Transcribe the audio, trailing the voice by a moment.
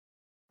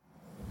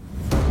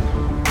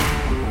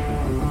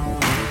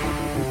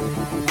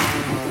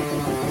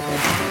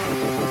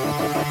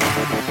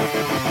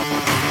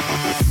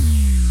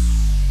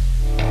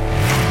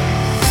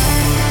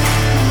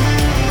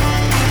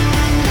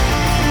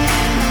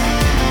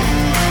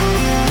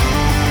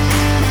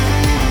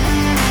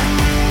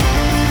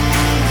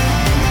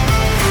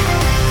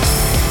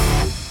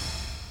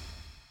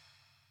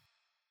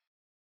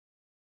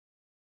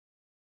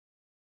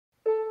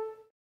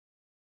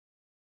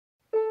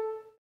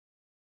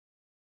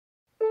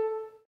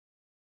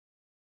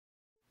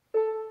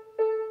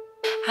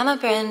I'm a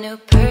brand new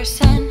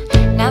person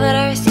now that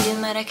I receive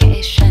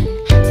medication.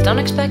 So don't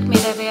expect me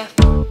to be a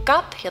fuck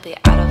up. You'll be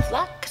out of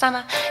luck, cause I'm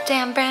a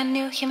damn brand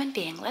new human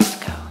being. Let's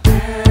go.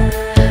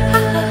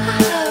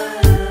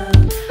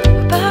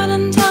 We're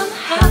burning down the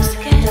house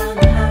again.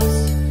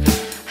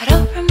 I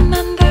don't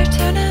remember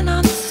turning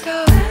on the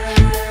stove.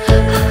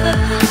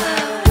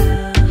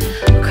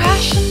 We'll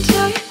crash into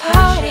your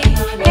party,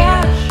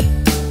 yeah.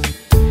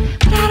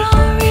 But I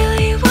don't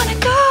really wanna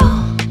go.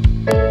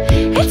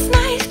 It's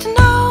nice to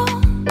know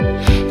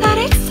that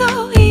it's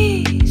so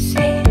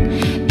easy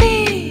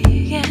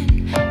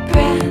being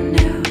brand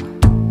new.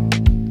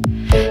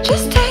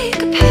 Just take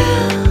a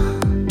pill,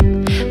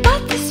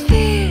 but this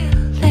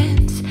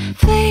feeling's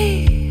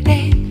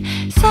fleeting.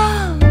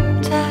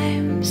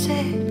 Sometimes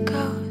it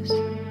goes.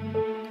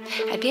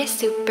 I'd be a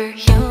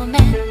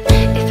superhuman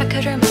if I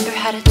could remember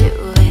how to do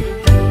it.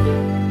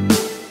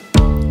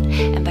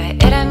 And by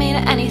it I mean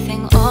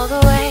anything all the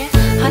way.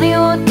 Honey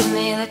won't give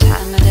me the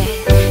time of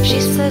day. She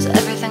says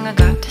everything I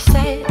got to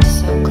say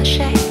is so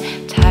cliche.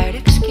 Tired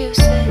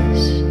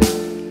excuses.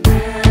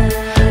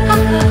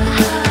 I'm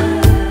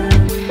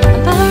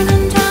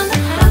burning down the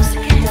house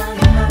again,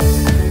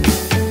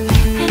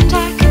 and I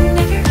can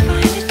never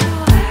find a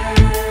door.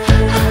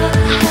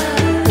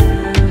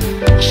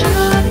 I'll show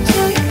up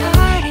to your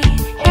party,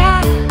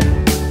 yeah,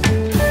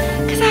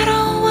 cause I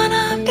don't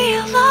wanna be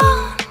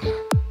alone.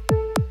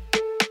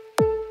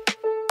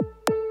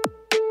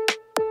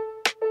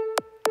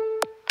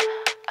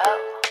 Oh,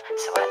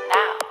 so what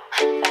now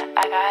that I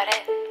got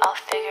it all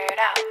figured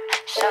out?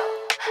 So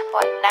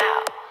what now?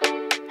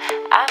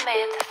 I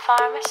made the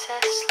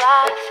pharmacist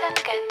laugh and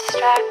get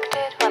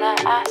distracted when I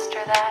asked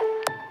her that.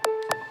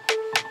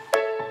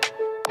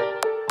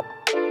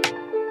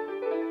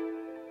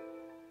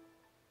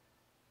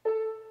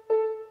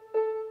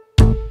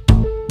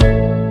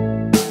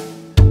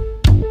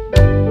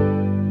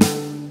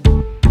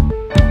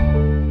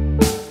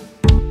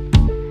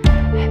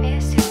 I'd be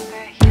a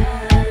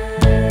superhuman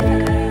if I could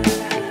remember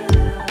how to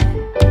do it.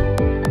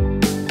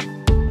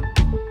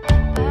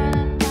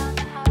 Burning down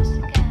the house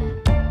again.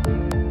 It's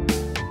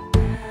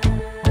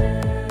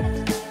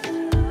nice to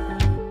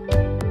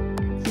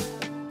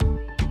know.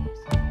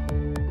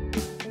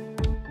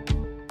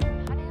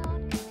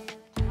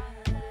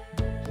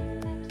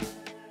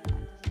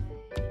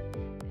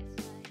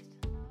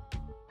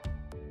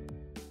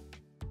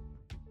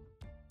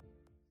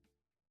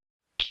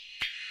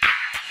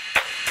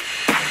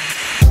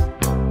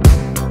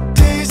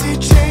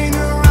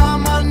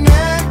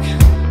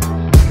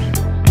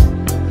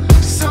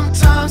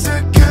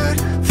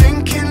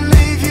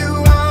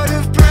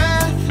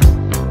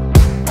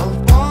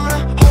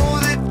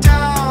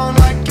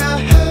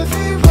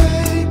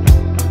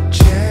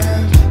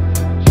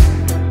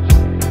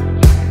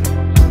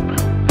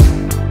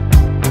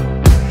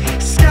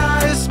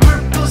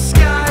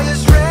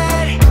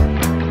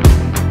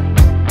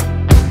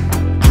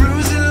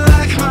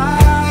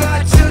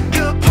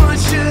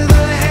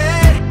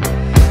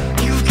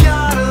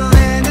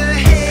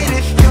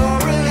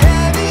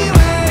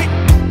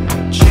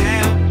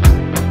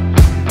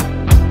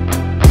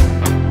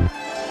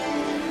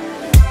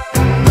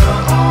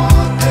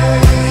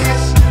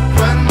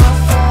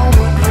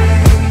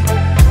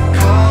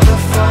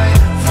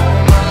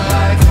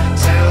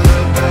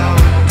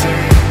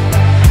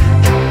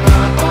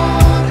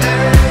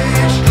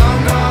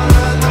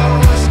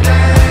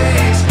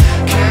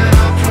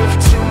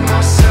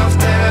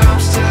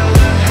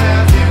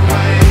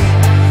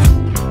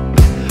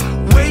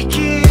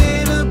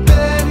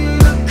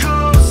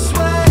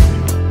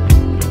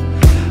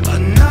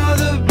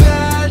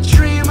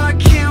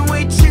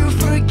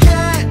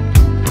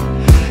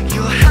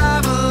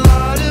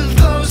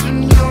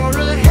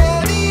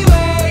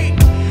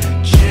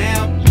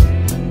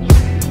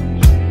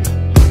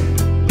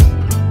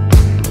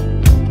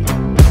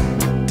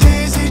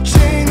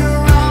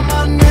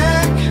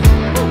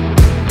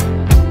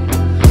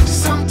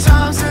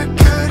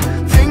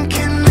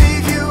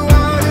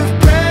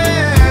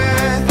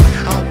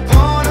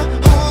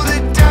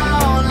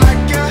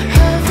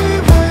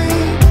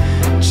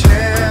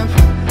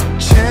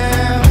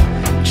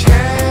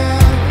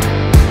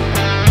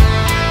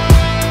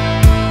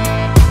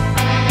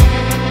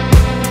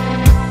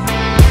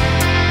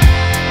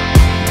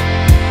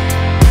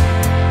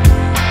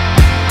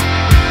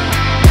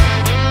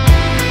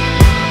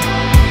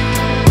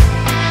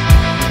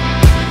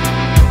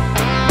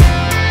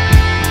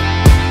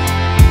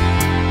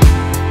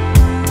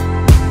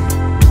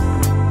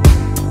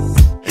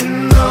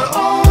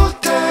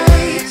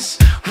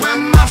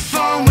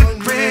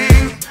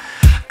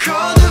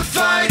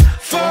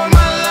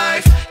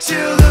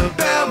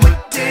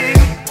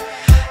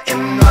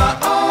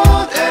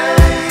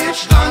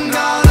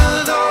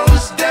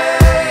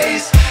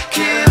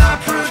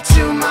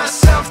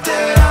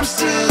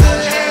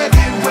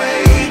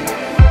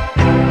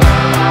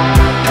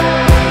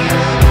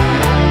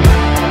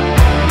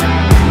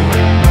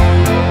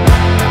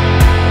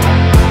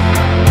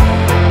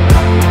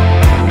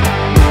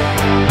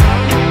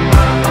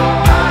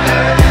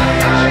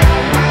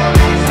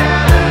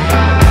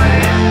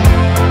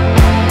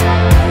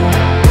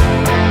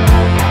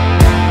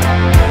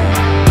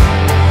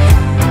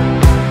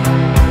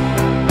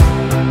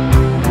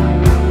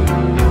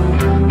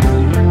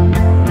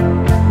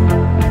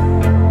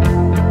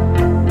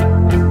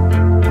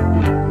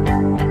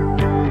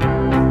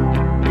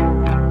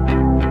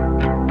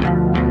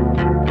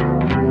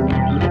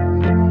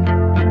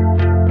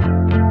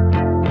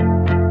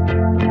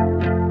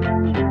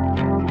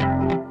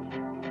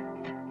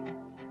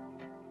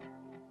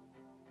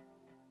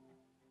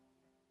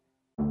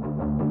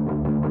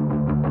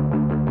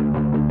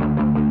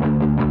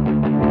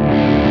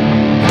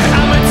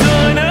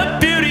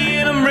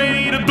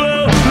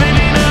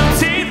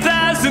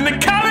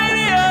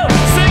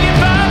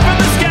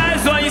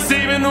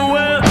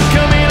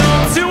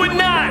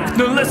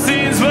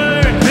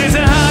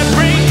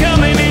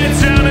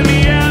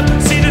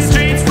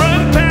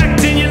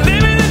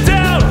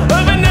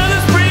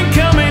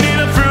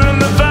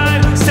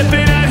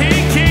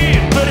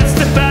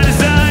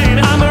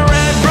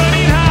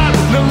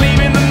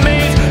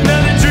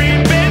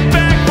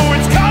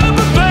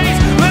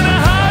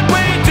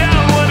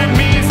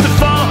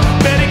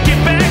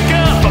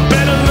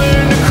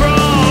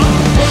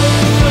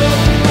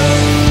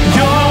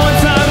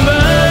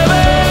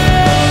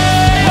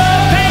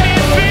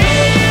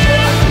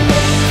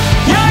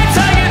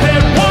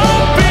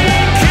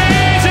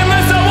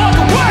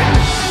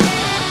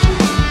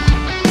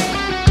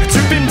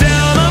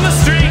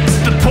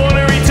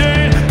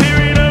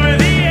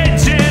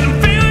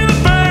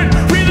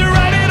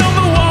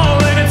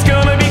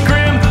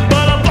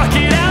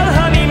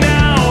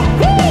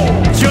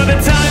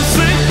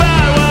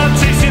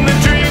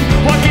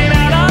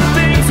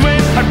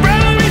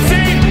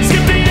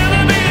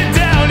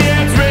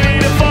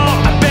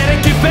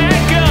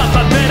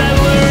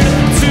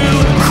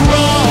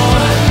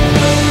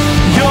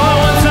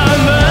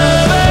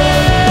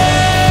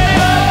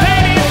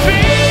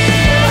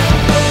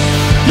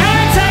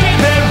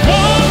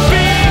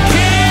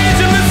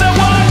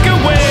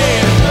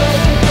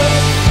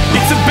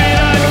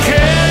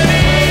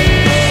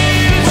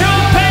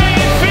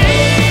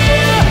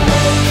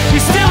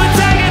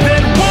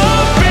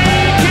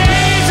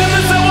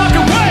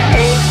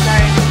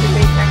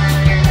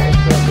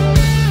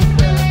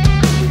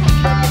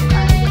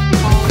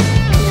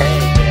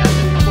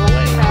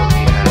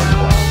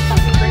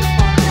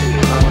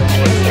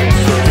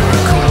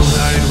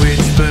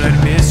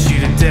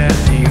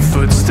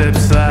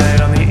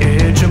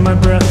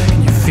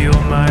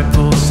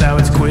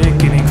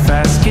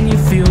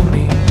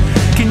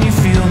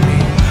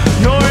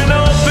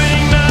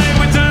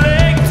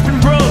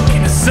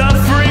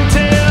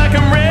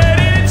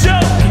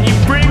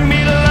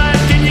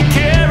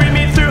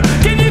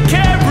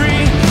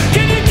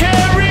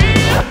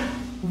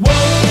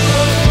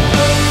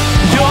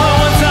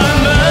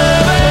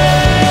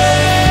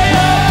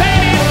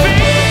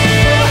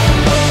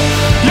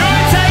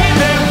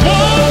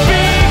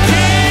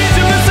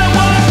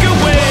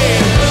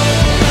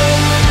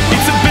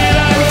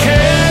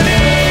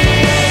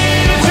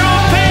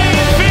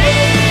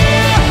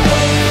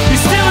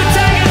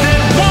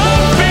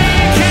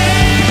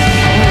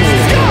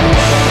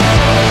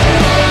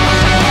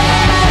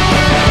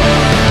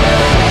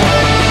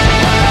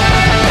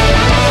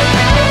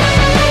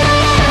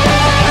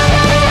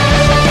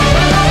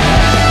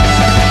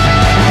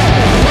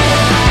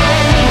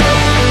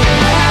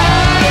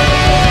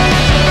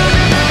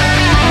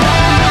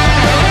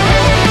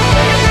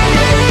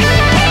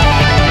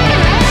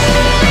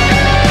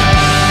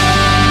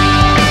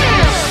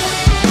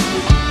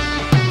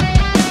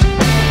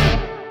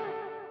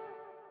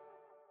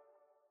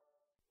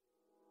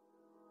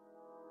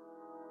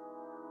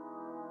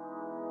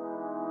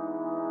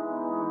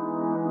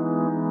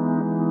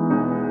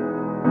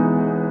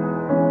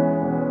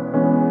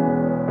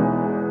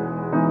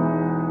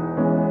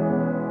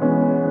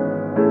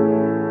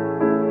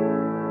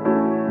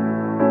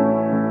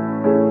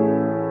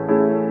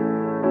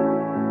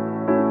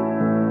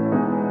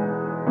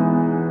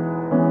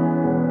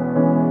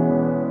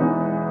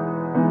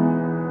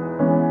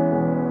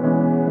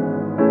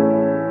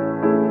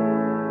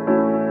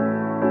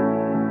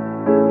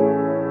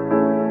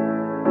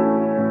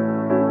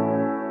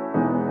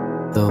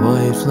 The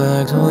white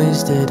flags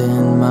hoisted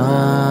in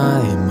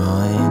my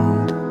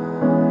mind.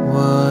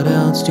 What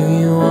else do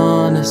you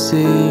wanna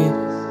see?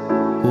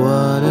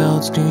 What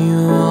else do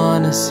you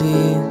wanna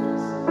see?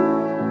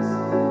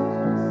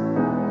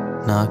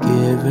 Not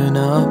giving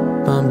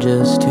up, I'm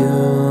just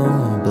too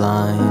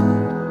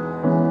blind.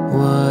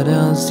 What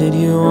else did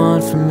you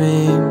want from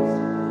me?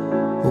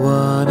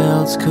 What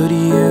else could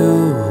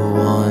you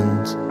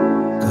want?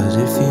 'Cause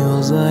it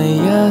feels like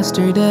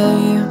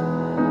yesterday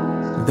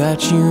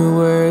that you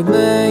were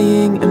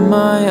laying in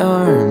my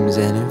arms,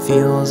 and it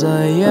feels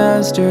like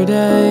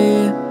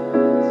yesterday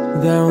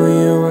that we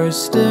were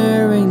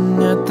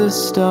staring at the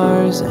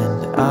stars. And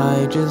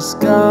I just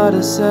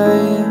gotta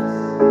say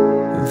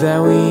that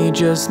we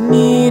just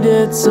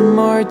needed some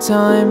more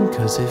time,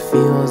 'cause it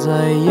feels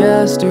like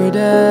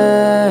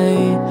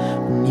yesterday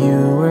when you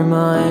were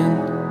mine.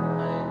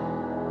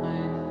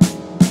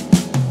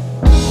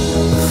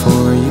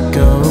 Before you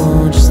go,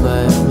 just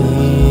let me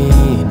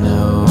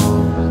know,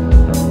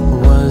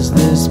 was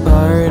this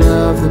part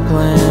of the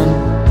plan?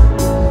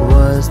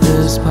 Was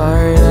this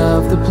part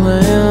of the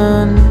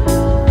plan?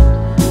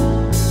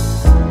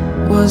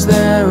 Was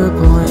there a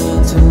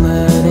point in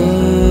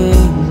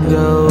letting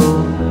go?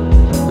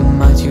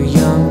 Am I too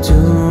young to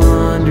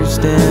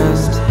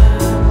understand?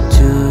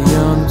 Too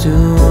young to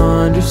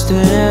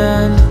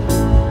understand?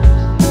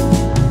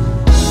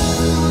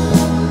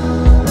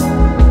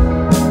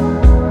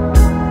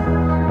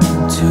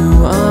 To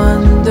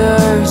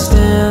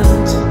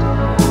understand?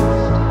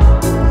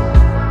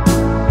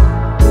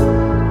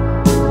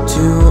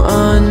 To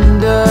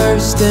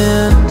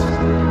understand?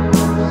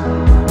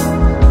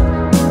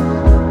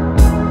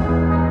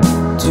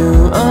 To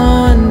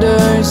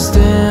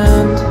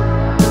understand?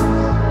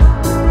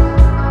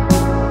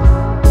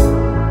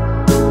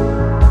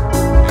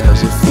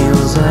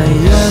 Like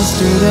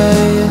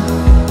yesterday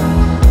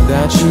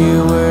that you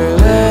were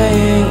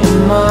laying in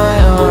my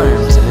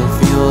arms, and it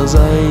feels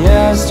like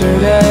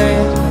yesterday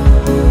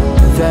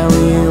that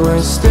we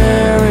were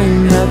staring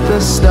at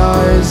the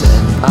stars.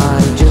 And I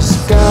just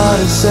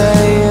gotta say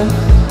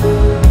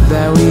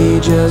that we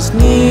just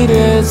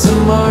needed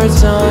some more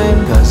time,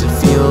 'cause it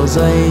feels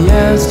like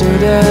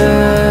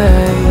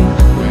yesterday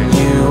when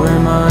you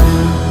were mine.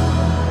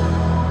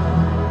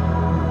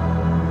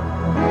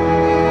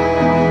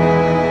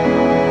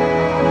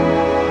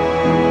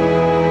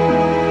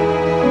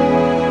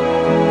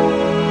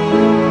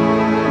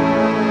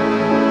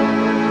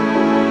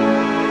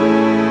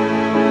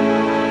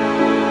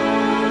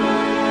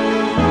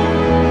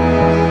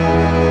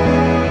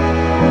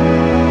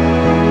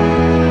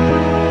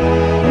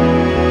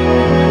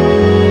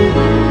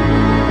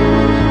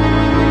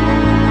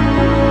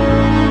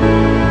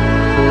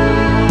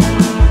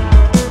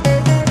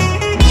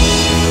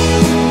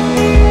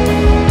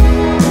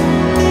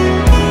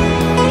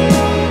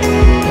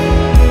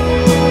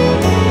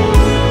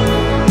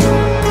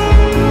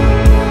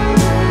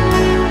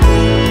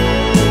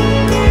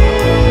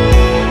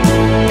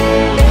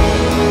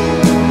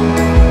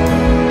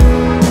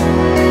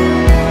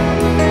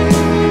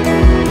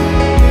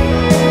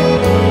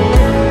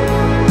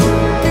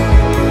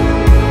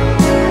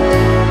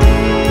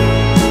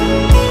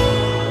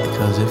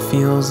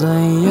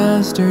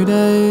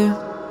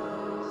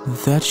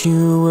 That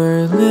you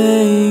were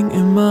laying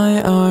in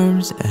my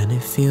arms, and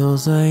it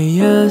feels like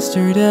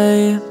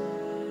yesterday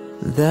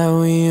that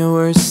we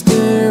were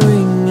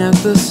staring at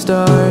the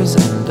stars.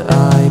 And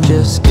I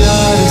just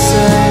gotta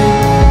say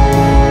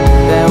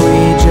that we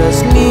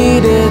just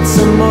needed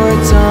some more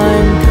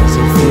time, 'cause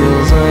it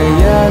feels like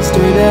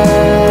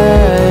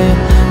yesterday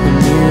when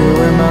you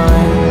were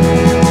mine.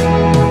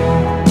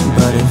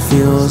 But it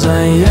feels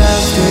like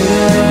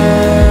yesterday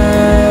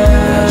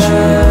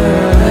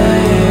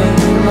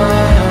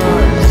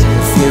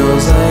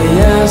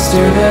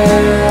yesterday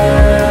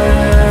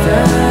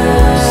that we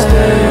were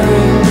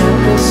staring at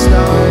the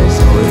stars.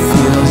 Oh, it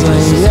feels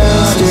like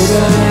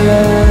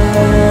yesterday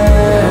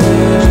that we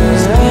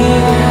just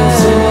needed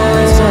some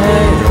more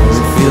time. Oh,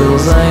 it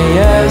feels like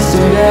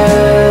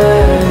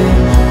yesterday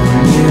when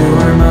you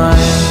were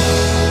mine.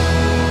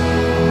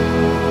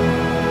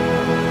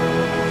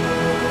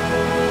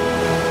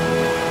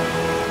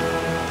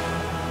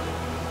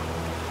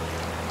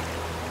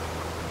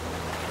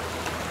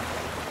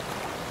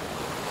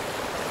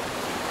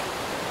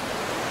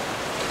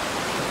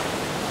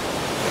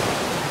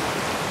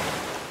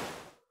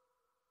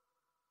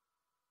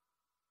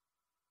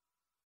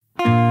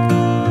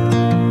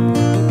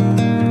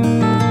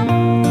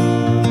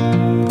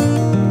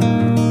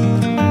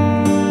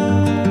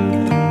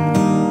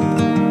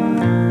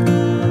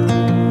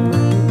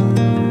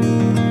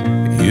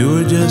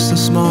 A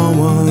small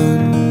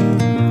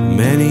one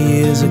many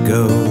years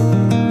ago.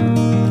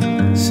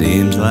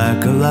 Seems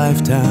like a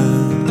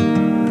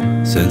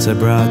lifetime since I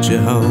brought you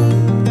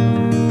home.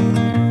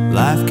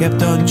 Life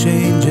kept on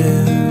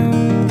changing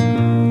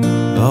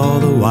all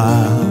the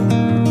while.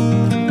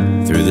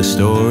 Through the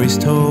stories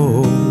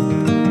told,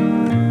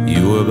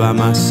 you were by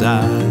my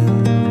side.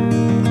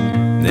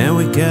 Then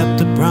we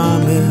kept a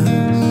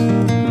promise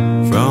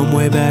from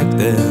way back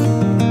then.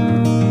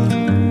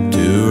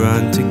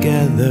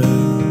 together,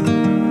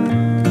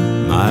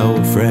 my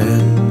old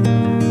friend.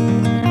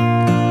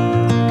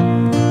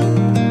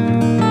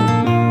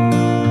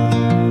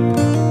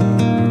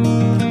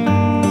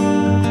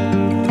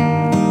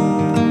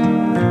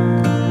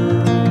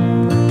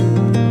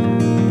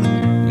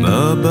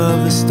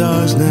 Above the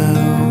stars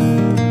now,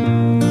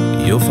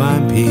 you'll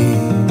find peace.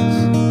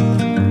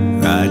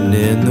 Riding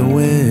in the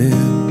wind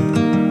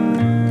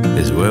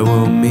is where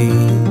we'll meet.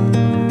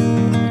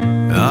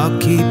 I'll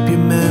keep your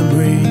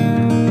memory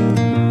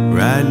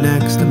right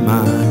next to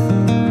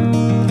mine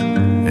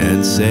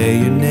and say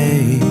your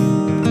name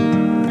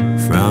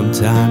from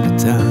time to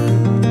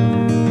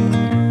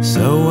time.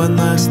 So one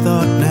last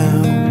thought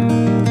now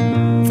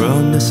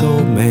from this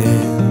old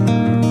man.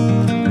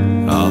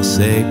 I'll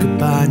say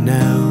goodbye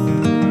now,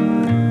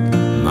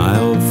 my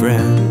old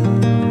friend.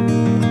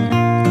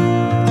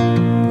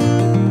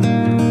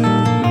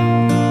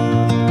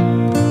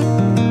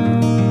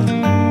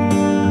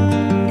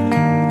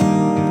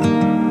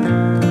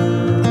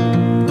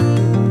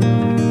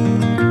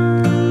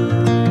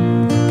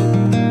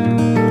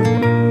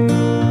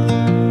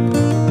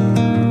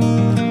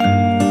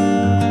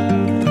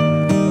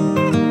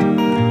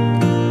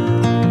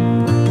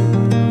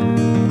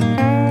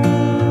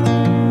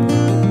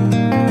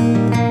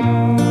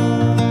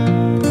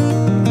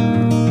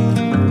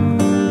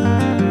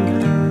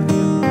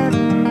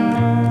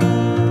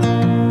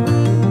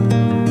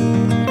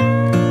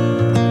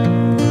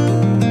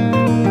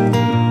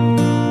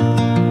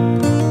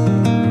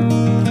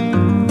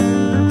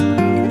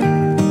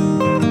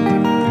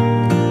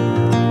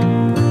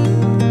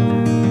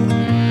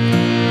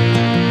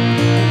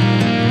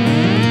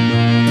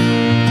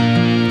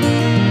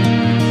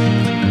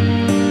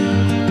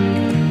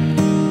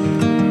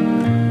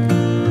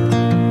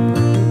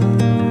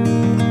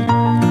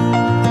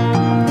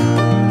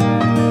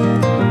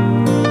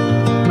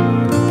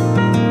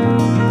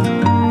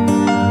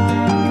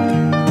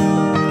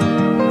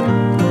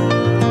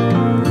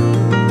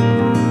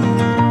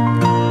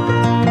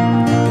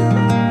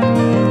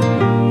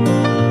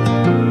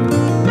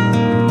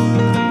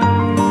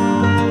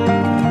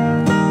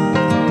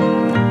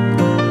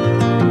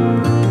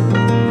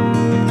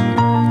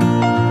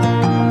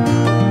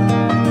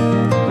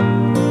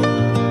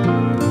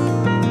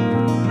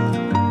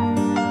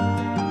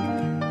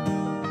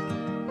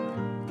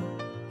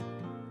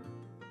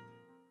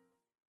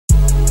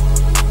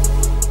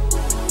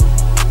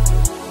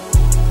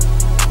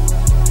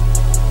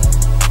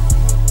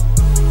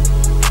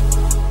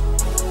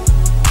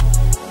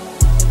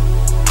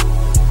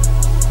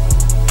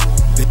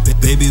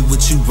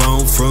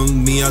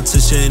 From me, I'll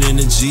touch that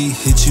energy.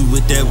 Hit you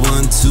with that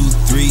 1, 2,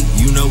 3.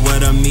 You know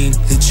what I mean.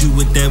 Hit you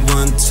with that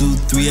 1, 2,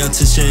 3. I'll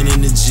touch that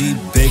energy.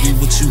 Baby,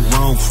 what you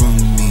want from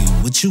me?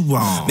 What you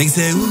want? Make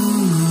say,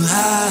 ooh,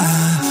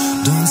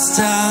 ah, don't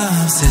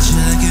stop. Said you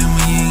like it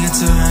when you get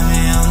to run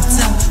me on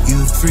top.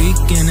 You a freak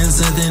and it's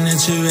something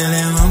that you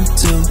really want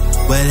to.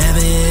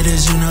 Whatever it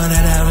is, you know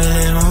that I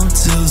really want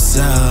to.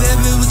 So,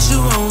 baby, what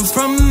you want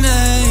from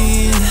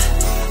me?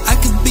 I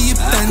could be a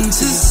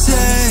fantasy.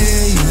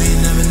 You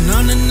ain't never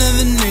known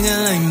another nigga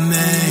like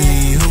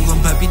me. Who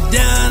gon' pop you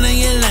down and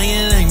you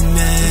like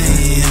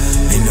me?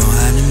 Ain't no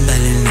hiding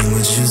battling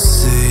what you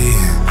say.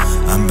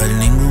 I'm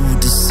bilingual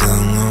with the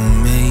song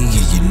on me.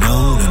 Yeah, you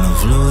know that I'm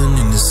fluent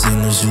in the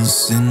signals you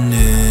sending.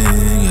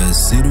 Yeah, I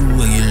see the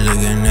way you're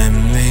looking at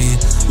me.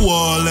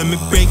 Whoa, let me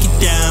break it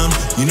down.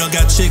 You know,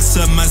 got tricks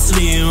up my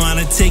sleeve,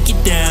 wanna take it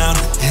down.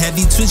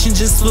 Heavy twitching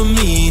just for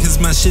me, cause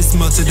my shit's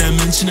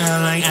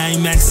multidimensional, like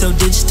IMAX so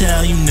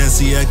digital. You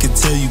nasty, I can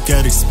tell you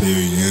got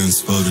experience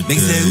for the day.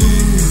 Make say,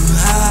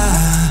 ooh,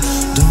 ah,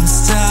 don't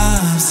stop.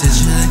 Said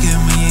you like it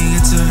when you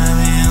get to run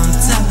me on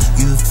top.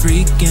 You a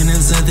freak and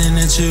it's something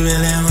that you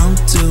really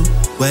want to.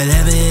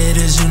 Whatever it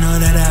is, you know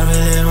that I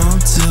really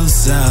want to.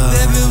 So,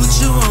 baby, what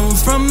you want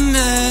from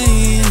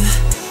me?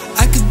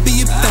 I could be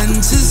a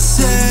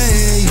fantasy.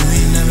 You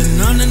ain't never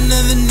known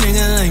another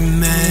nigga like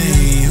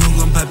me. Who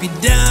gon' pop you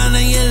down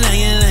and you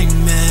like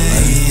me?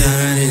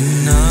 I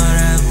didn't know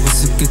that.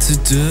 What's it good to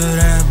do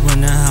that?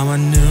 Wonder how I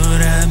knew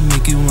that.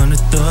 Make you wanna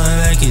throw it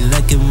back. You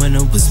like it when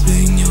I whisper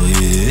in your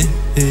ear.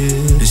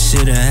 The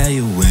shit I had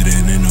you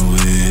wetting in a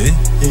way.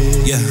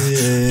 Yeah,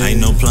 I ain't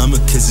no plumber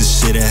cause the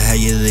shit I had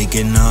you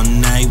leaking all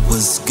night.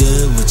 Was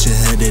good with your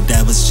head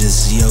that was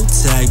just your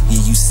type.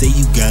 Yeah, you say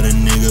you got a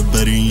nigga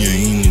but he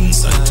ain't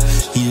inside.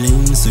 He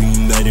lame so you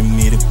invited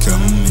me to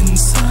come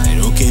inside.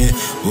 Okay,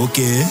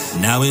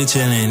 now we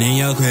chillin' in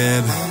your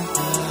crib.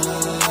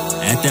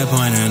 At that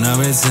point of no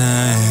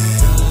return.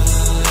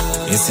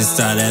 It's the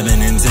start of an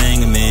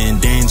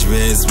entanglement,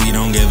 dangerous. We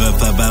don't give a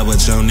fuck about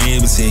what your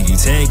neighbors hear. You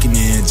taking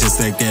it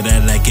just like that. I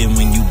like it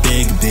when you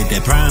beg a bit.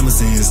 That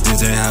promising is to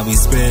how we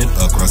spread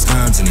across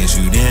continents.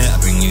 You there, I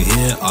bring you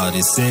here. All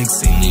this sex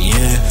in the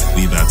air.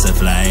 We about to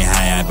fly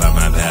high. I brought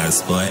my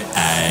passport.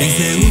 They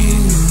say,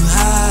 ooh,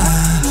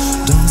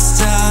 ah, don't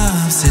stop.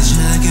 Said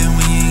you like it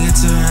when you get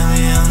to run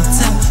me on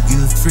top. You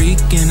a freak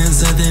and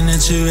it's something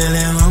that you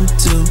really want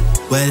to.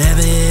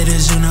 Whatever it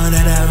is, you know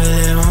that I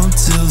really want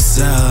to.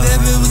 So,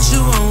 baby, what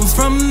you want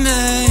from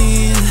me?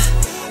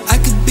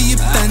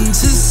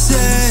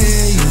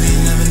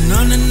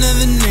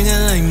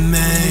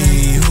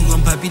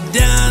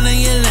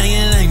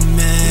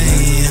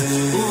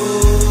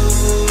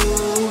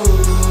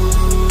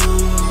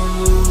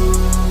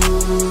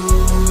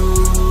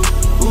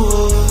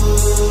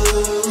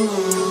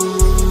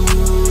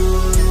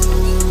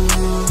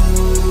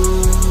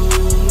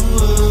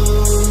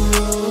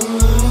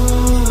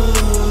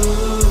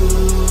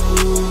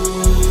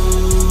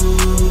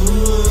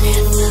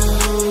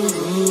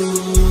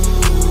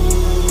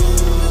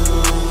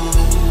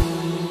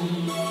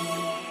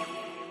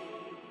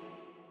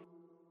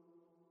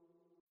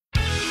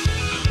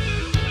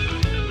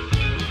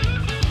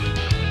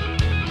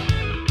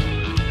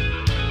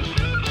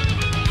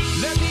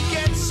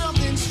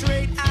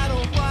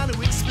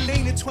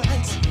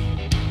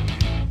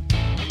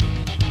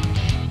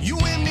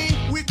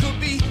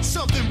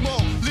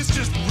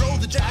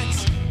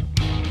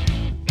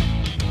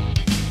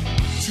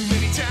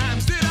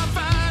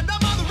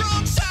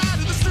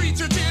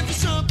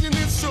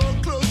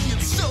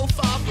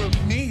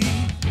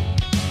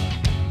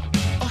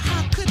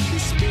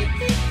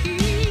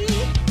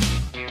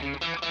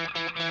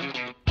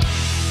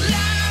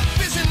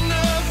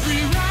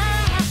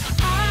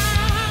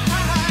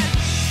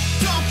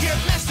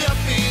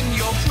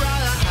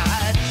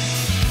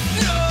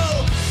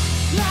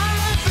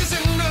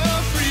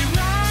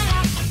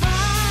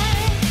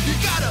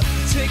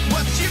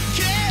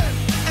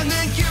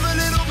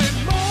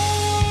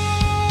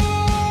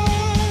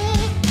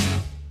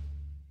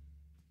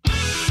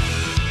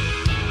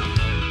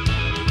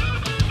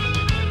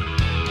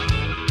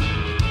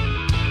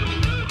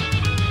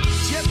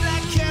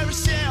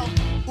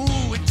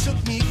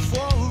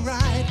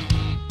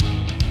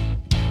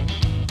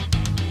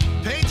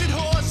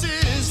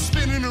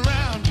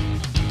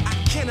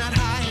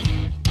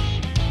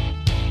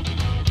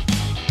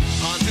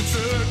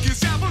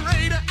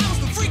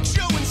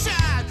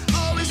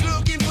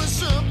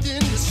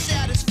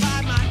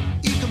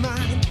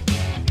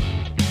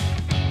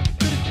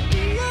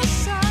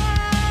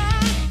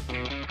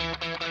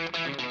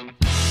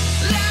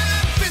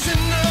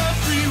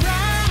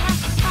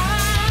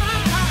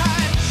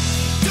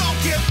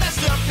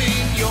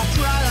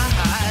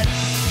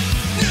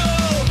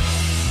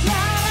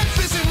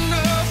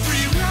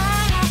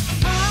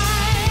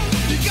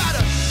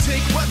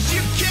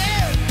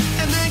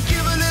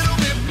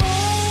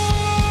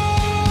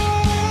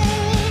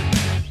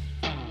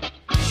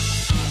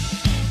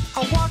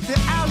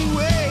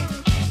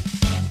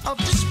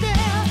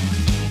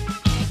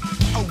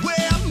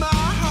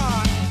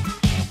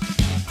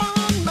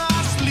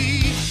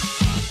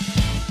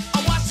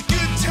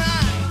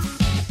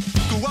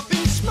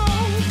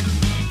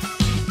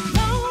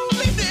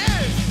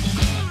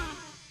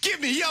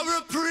 your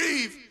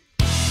reprieve.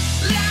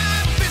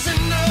 Life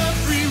isn't a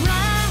free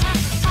ride.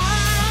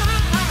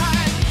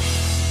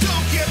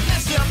 Don't get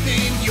messed up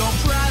in your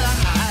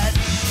pride.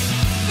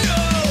 No,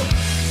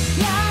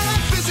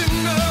 life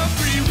isn't a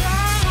free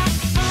ride.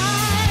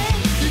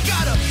 You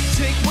gotta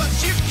take what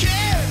you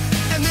can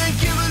and then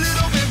give a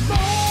little bit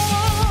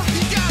more.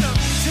 You gotta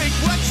take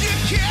what you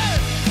can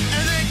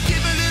and then give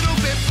a little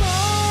bit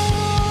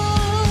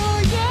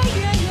more. Yeah,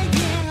 yeah, yeah,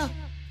 yeah.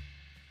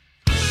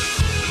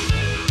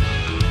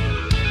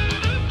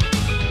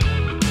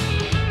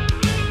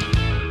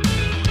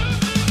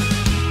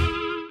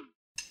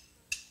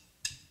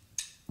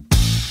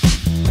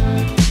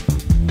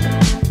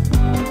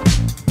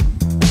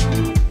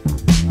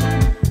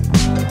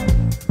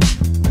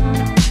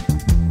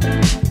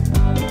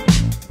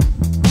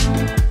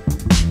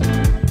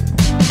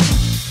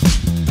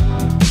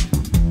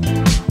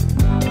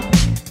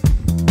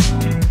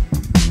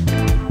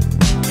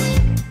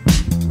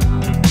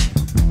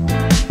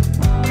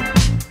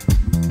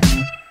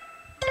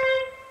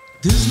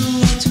 There's no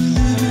one to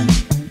live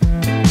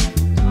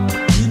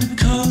in a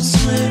cold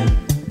sweat,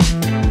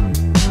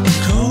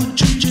 cold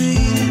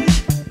jaded.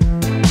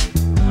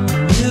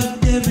 Well,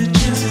 every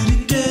chance that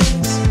it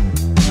gets,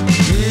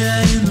 yeah,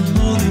 in the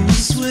morning we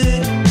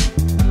sweat,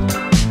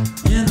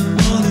 in the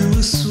morning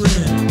we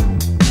sweat.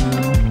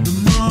 The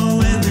more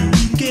weather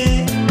we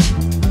get,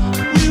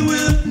 we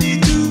will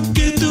need to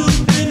get through it,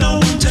 and no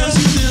one tells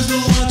you there's no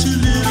one to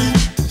live in.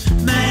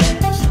 Man,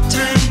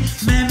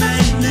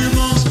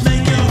 lemons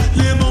make your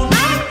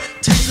lemonade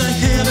taste like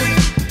heaven.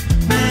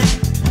 Man,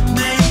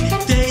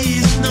 there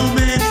is no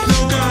man, no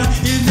God,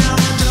 and now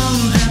I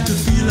don't have to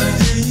feel like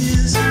there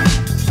is.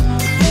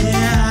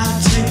 Yeah, I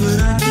take what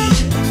I get.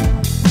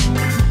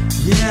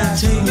 Yeah, I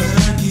take what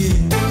I get.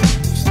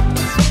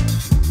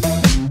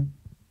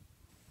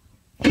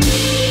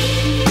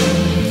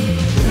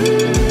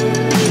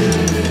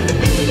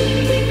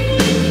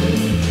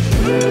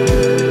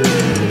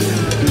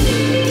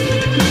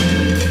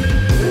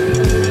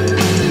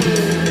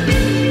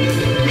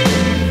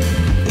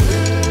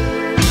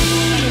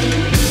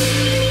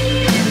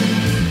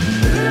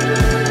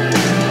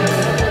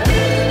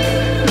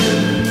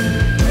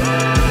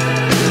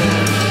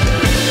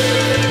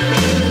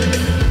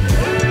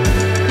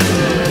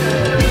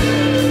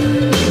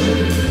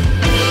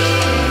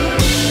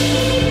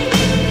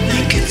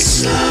 Make it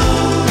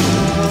slow,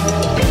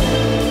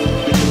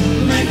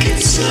 make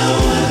it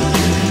slower.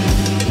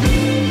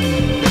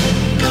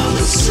 Go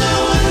the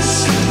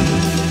slowest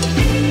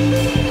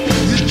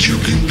that you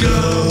can go.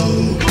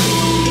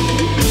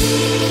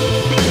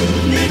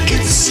 Make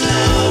it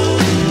slow,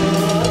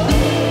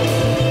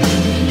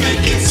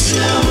 make it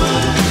slower.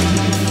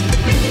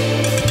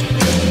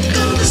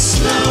 Go the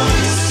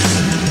slowest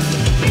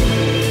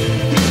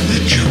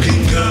that you can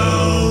go.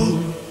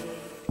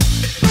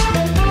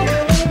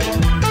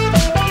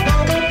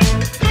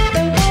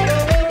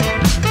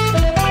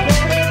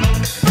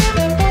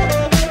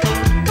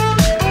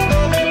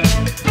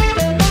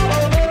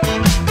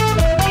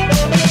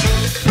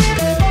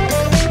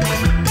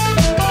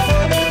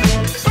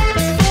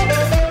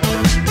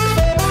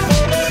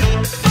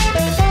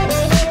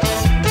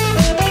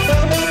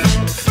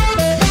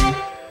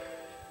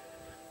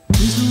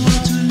 There's no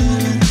one to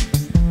live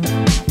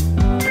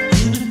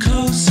in a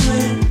cold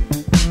sweat,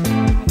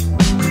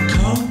 a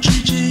cold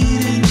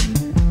jaded.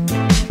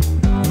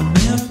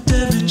 Melt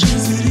every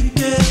chance that it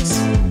gets.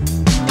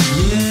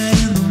 Yeah,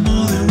 in the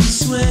morning we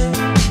sweat,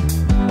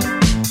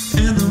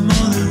 in the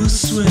morning we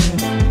sweat.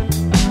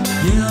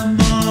 Yeah, the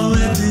more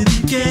wet that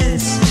it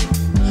gets,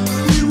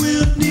 we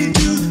will need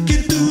to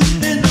get through it,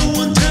 and no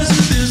one tells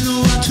you there's no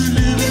one to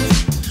live in.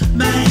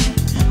 Man,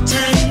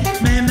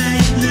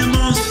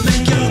 lemons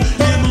make your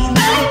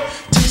lemonade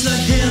taste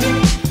like heaven.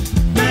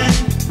 Man,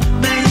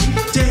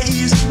 there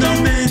is no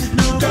man,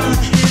 no God,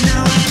 and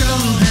now I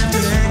don't have to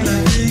act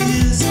like there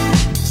is.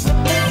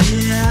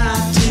 Yeah,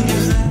 I take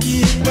it like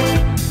it.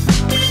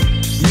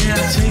 Yeah,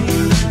 I take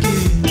it like it.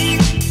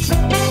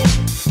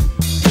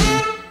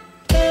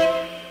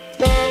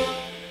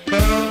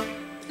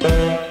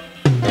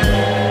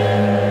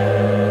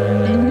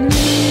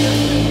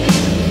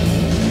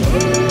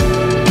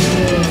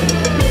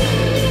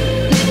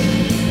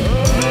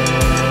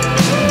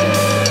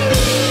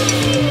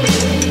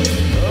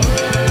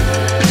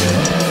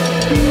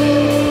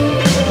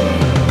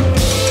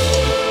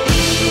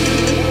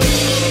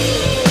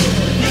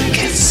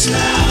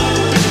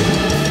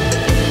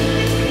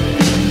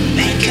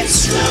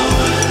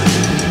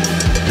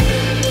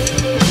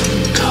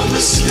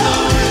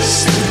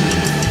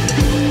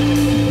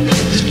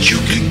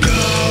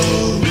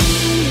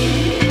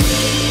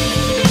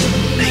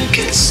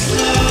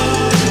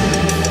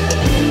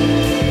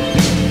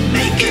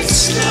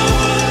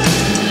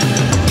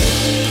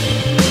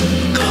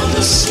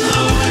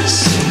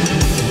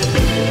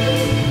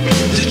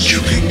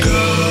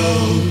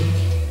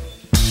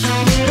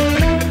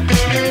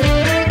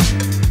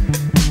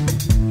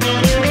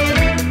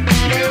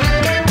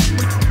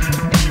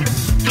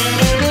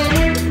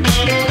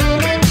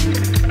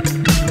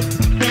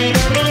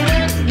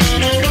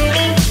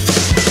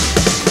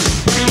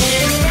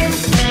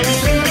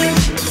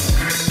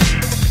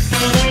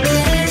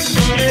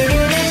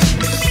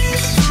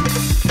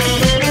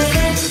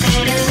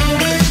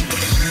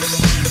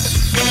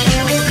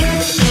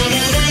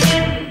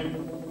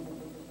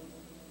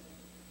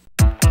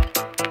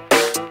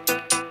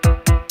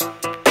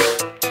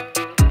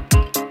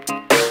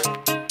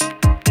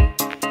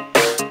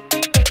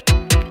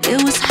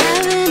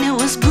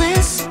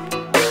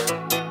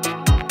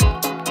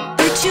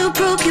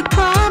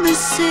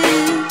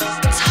 promises,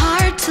 it's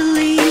hard to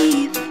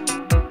leave.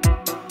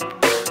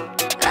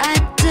 I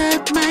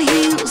dug my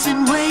heels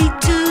in way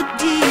too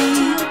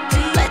deep.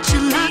 Let you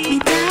lock me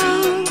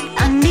down.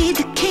 I need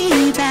the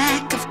key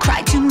back. I've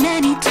cried too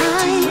many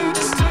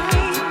times.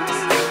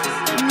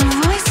 And the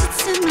voice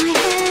that's in my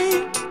head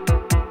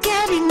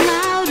getting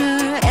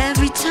louder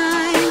every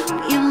time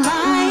you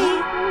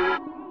lie.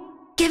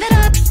 Give it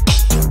up.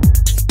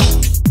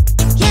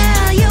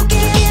 Yeah, you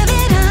give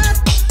it up.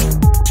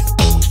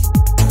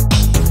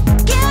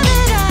 Give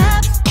it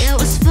up. It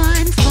was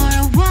fun for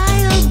a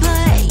while,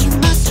 but you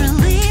must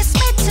release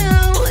me to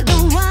the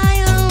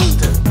wild.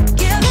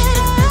 Give it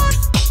up.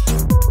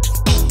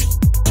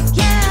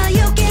 Yeah,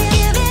 you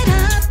give it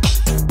up.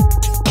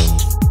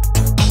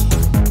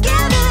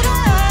 Give it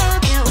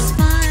up. It was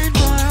fun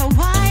for a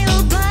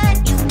while, but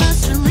you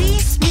must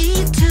release me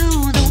to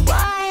the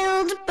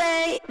wild,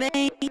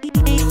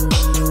 baby.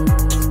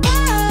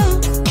 Oh,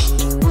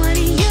 what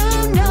do you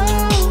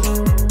know?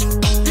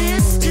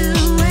 This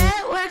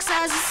duet works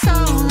as a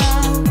solo.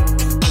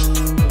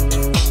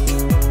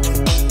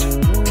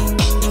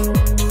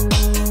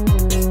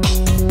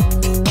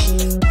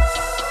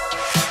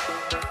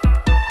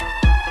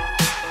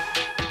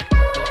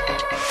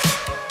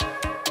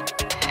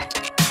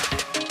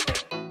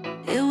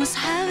 It was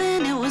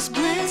heaven, it was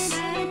bliss.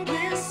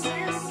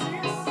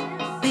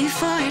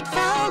 Before it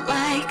felt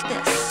like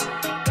this.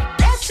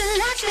 That you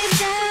locked me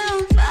down,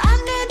 but I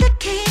need the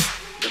key.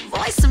 The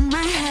voice in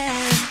my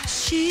head,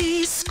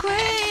 she's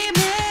screaming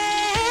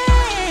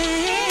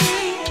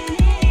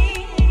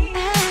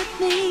at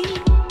me.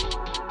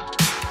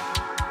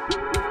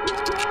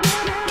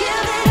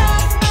 Give it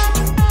up.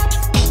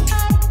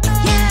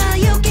 Yeah,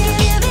 you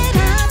give it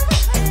up.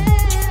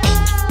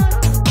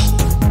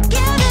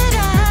 Give it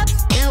up.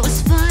 It was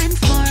fun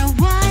for a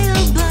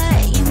while,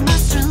 but you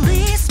must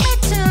release me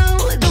to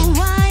the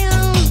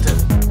wild.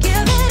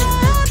 Give it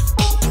up.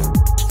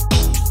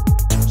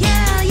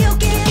 Yeah, you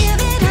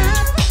give it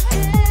up.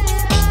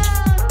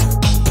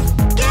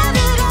 Give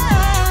it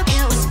up.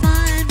 It was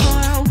fun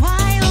for a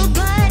while,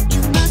 but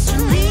you must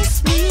release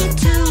me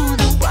to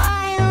the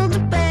wild,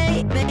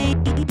 baby.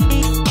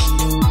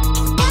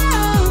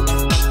 Oh,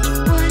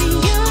 what do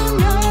you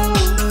know?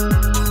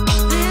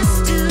 This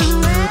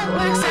duet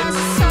works as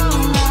a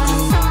solo.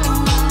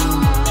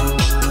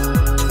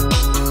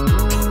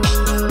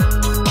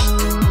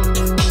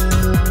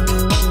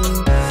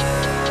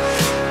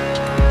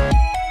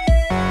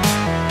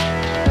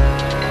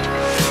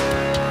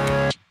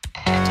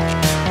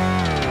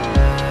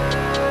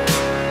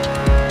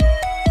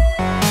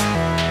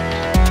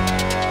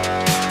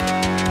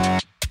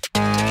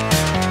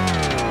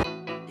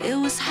 It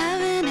was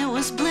heaven, it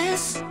was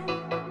bliss.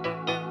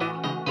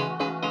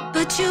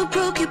 But you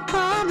broke your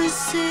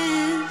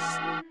promises.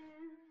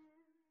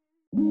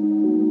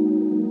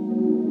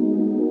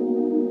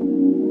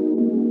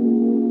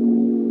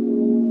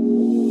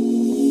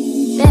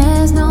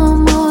 There's no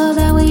more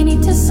that we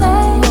need to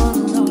say.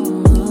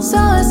 So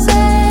I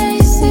say,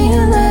 see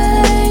you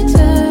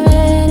later.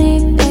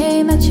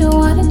 Anything that you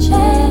wanna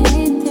change.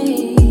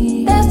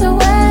 There's no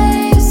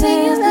way,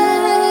 see you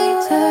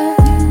later.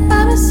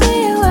 I'ma see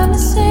you later.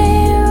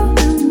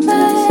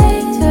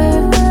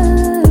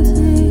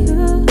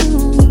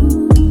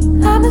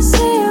 I'ma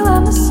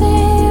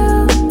see you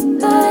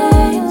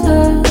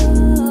later.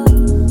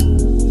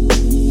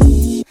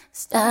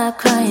 Stop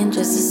crying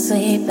just to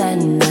sleep at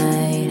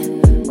night.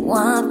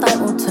 One fight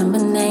won't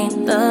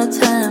terminate the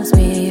times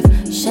we've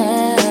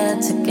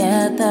shared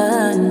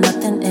together.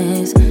 Nothing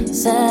is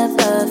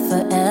ever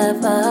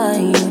forever.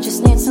 You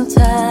just need some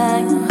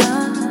time,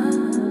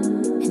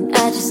 and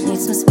I just need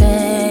some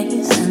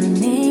space. I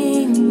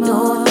need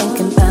more. You're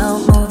thinking about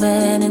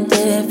moving in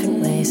different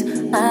ways.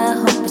 I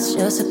hope it's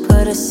just to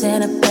put us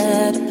in a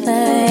better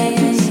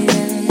place.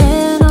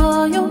 And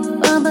all you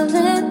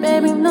fumbling,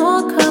 baby,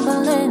 no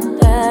crumbling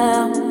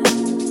down.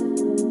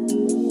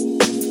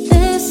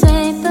 This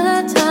ain't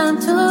the time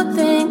to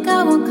think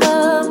I won't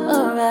come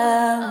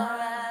around.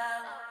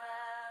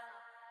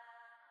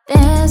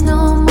 There's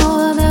no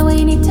more that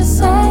we need to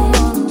say.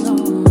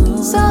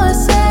 So I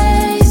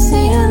say,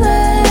 see you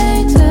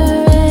later.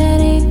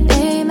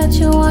 Anything that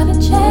you wanna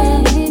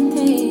change.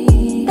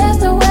 There's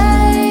no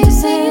way,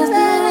 see you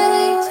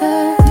later.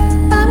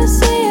 I'ma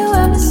see you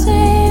later.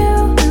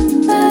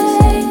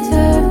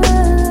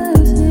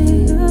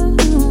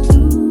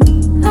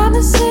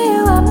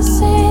 I'ma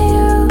see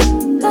you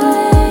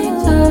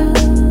later.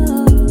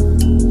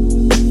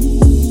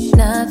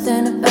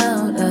 Nothing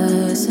about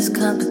us is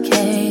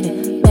complicated.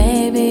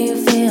 Maybe you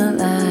feel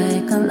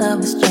like our love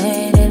was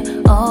jaded.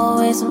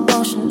 Always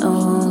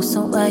emotional,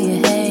 so why you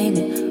hate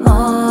it?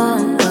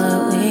 On what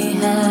we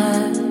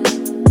have.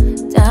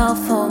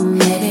 Doubtful,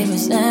 maybe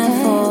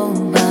resentful,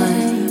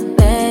 but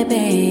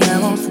baby, I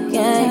won't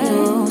forget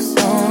you.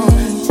 So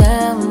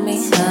tell me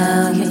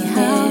how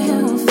you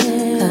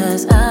feel,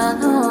 'cause I'll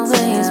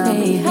always be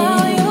here.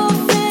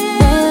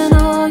 And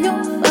all you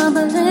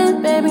fumbling,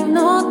 baby,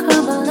 no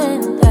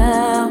crumbling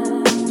down.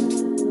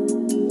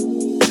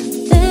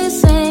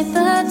 This ain't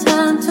the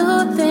time to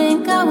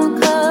think I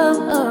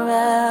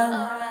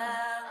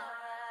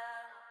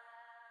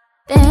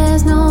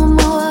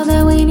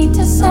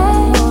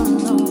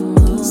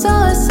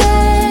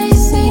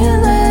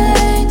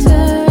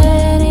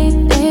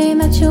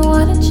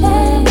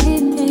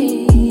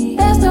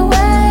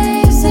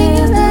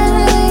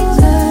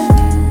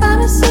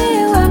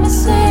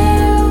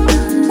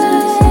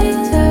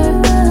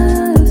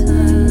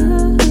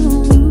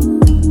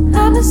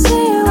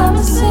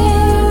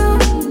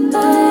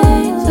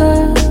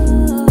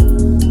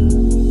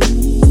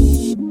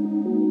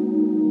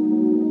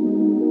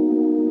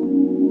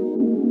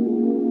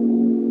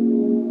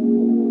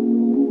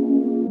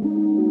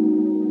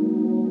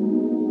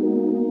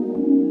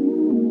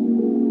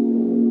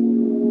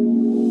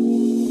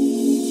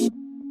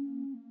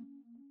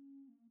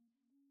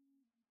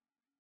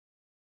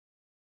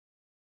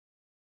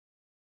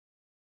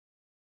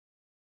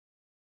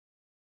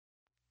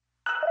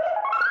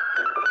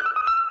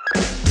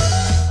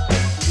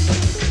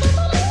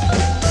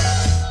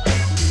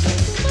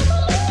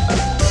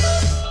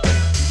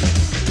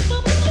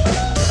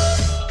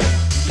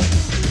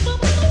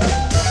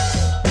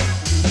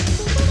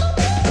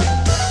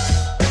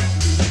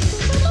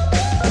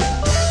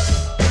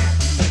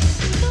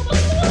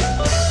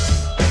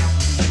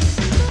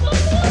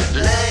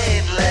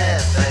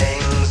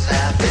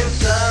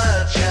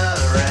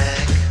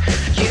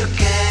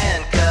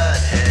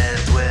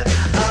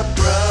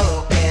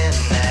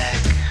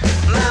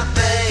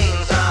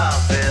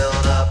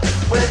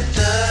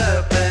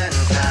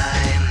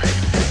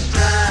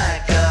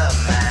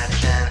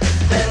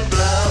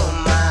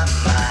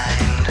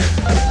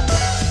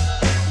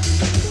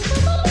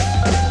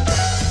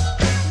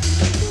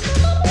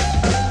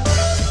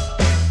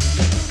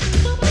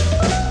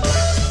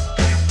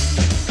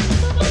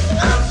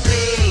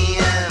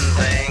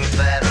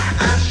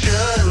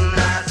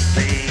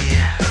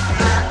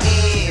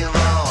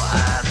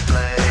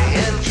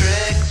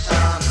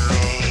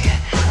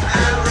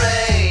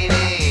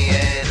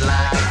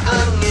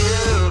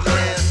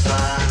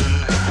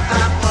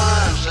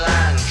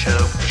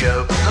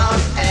jokes on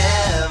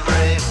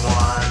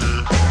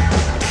everyone.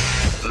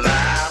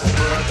 My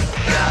book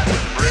got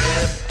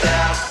ripped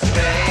out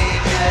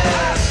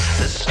pages.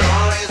 The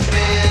story's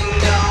been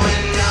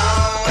going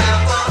nowhere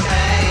for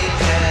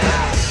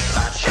ages.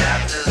 My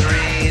chapters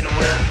read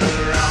with the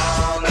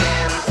wrong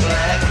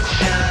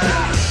inflection.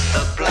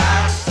 The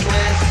plot's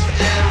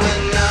twisted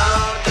with no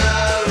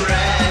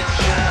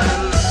direction.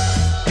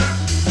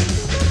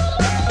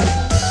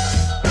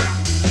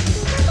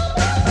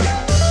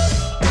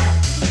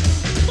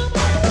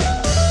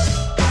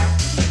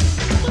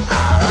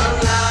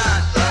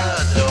 Unlocked the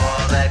door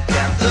that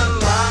kept the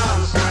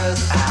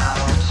monsters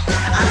out.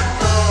 I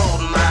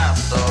sold my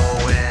soul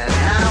when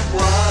I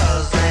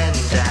was in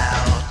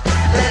doubt.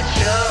 Let's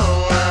show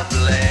up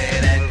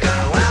late and go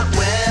out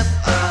with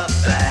a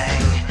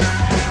bang.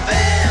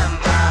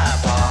 Vampire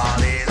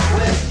parties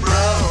with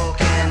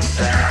broken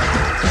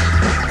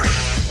fangs.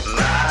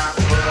 My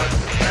book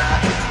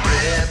got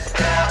ripped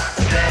out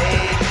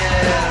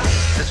pages.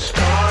 The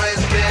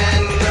story's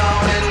been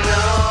going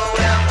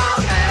nowhere for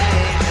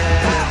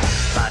ages.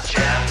 My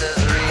chapters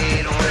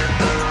read with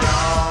the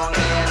wrong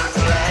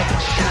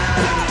inflection.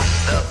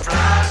 The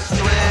plot's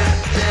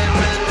twisted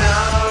with no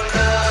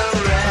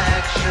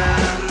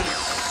direction.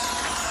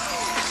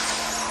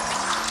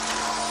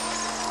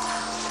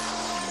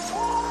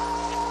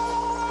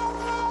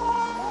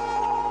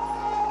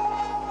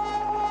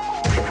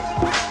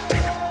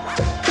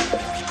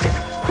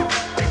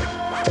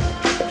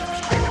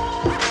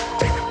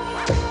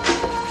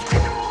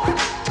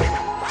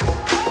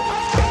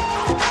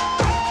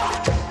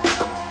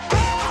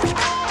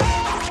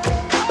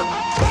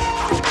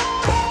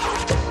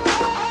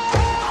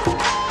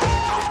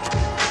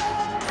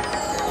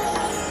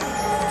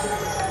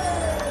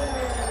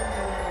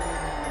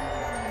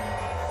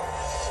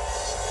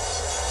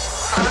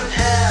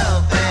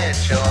 Unhealthy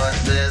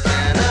choices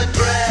and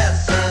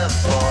aggressive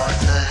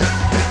voices,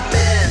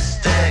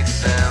 mystic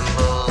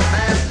symbols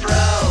and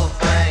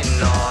profane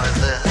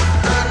noises.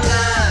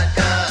 Unlike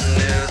a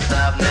noose,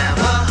 I've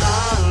never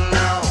hung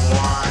no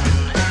one.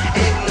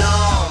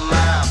 Ignore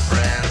my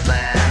friends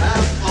and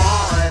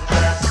avoid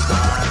the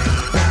sun.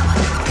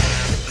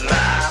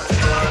 My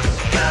book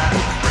got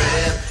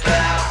ripped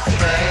out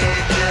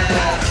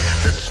pages.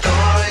 The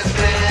story's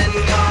been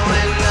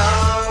going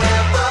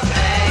nowhere for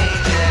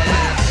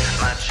ages.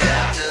 My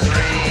chapters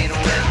read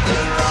with the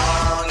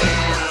wrong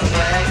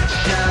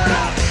inflection.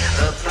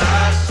 The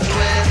plot's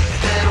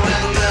twisted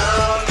with no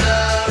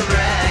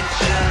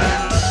direction.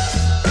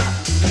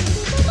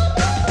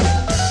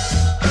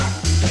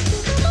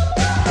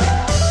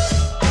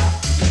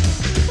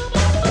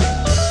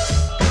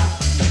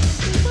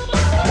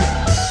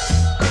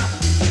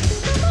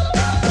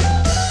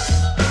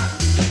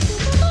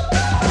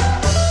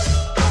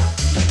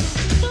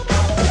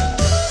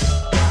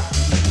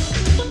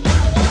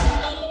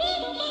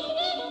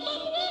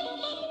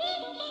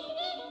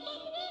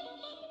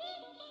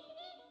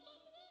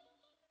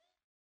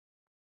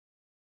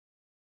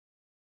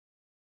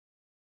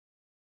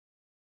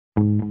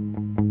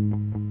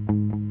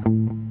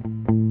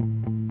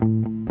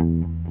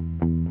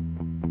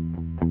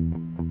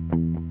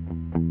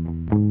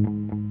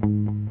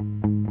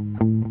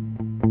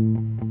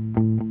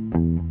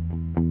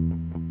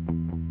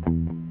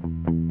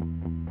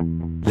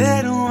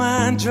 Little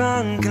wine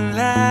drunk and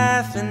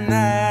laughing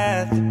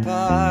at the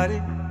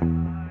party.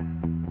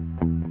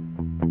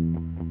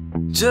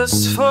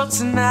 Just for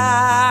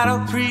tonight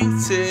I'll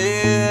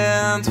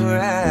pretend we're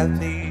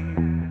happy.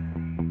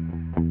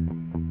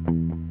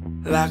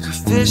 Like a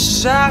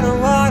fish out of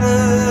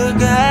water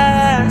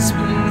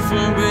gasping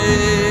for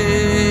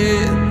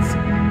breath.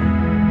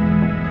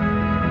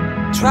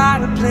 Try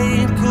to play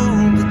it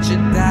cool but you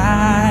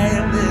die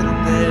a little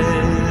bit.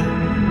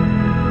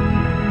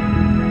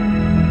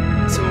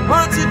 So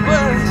what's it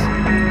worth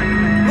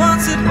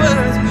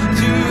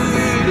to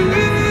you?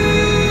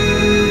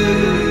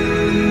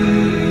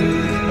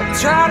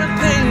 Try to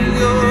paint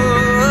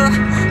your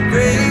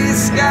gray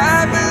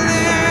sky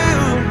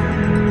blue.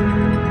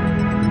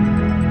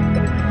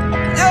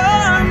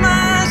 You're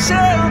my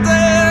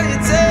shelter,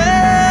 you're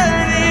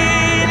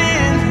turning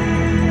in.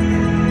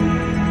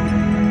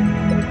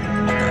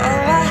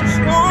 All I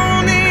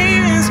want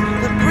is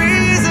the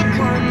breeze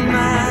upon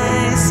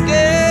my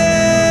skin.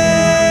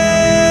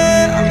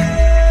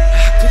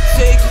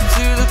 Take you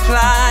to the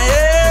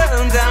playa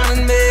down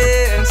in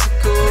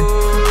Mexico,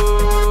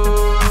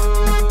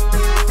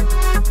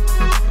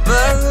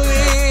 but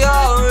we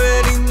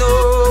already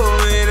know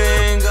it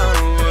ain't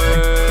gonna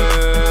work.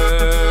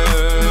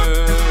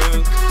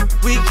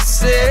 We could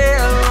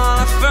sail on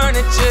our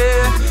furniture,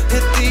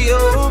 hit the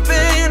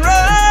open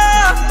road,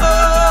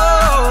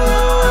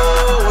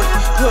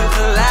 put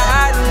the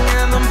lightning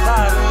in the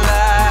bottle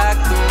like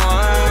the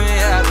one we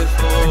had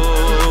before.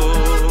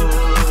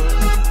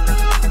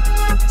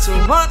 So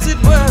what's it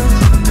worth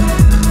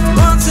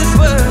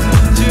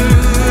to you?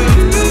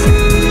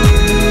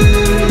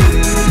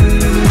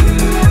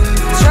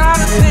 Try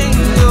to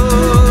paint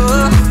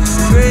your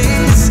gray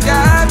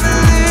sky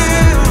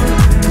blue.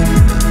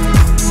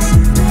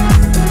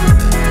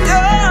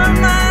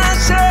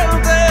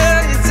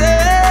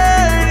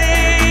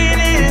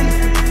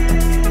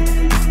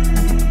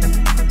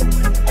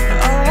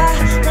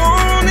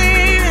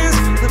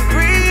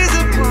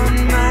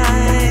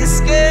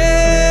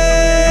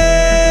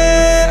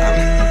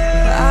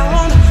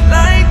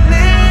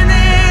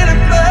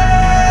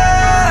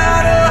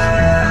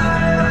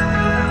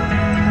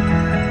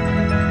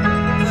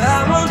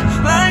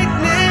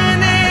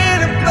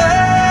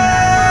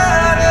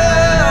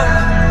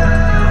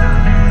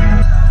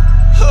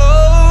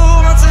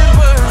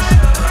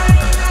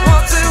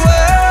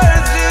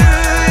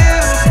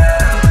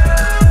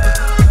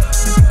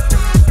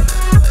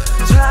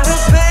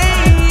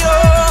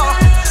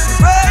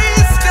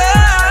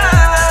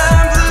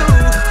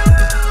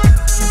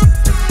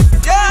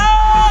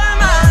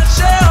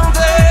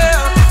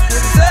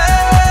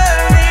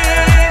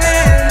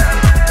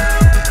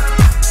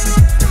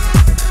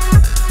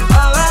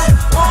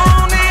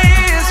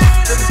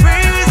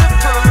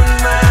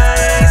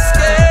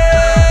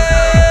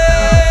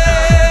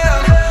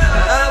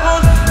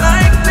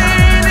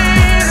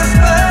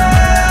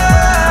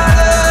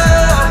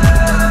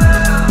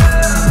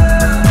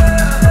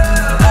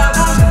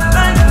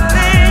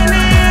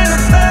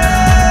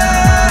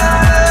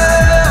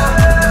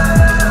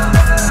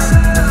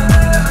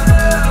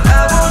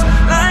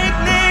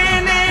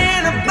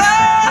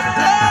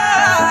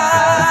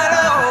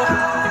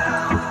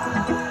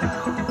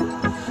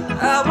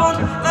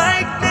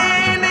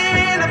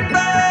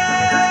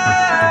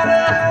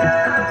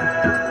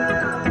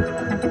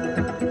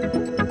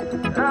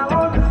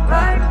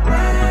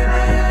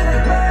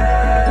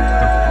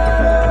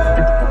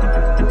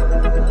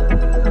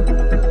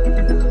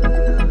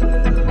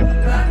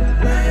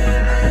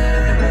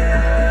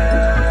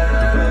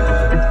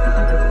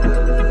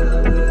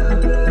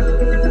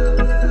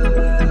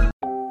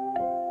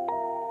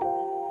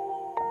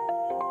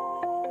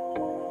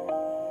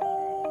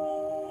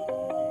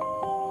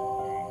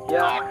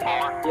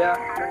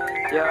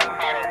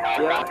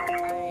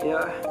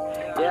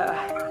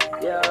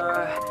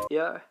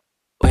 Yeah.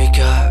 Wake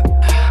up,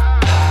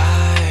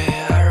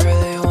 I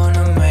really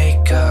wanna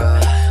make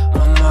up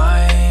my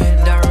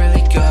mind. I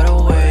really gotta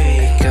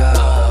wake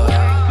up.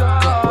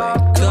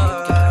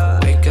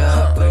 Wake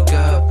up.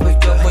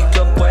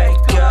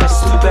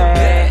 Stupid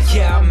bad,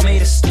 yeah, I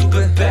made a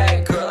stupid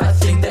bad. Girl, I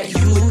think that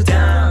you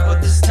down,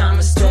 but this time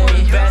it's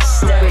doing best.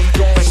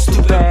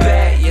 Stupid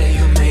bad, yeah,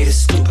 you made a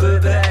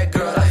stupid bad.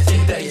 Girl, I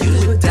think that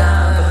you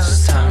down, but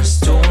this time it's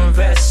doing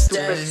best.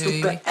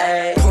 Stupid,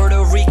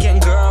 Puerto Rican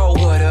girl,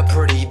 what a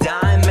pretty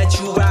dime. Met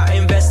you out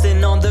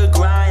investing on the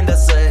grind,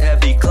 that's a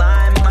heavy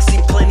climb. I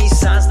see plenty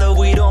signs that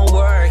we don't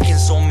work in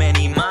so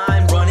many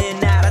mind.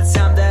 Running out of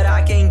time that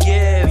I can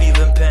give,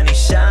 even penny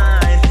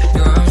shine.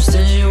 Girl, I'm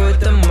stingy with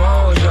the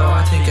mojo,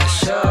 I think I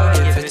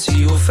should give it to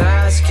you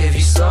fast, give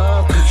you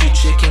slow. Cook you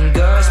chicken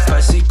guts,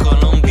 spicy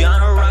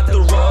Colombiana, rock the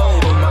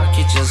road. But my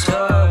kitchen's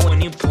hood,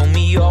 when you pull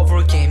me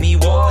over, gave me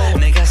whoa.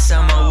 Nigga,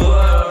 sound my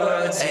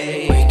words,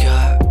 hey. Wake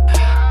up.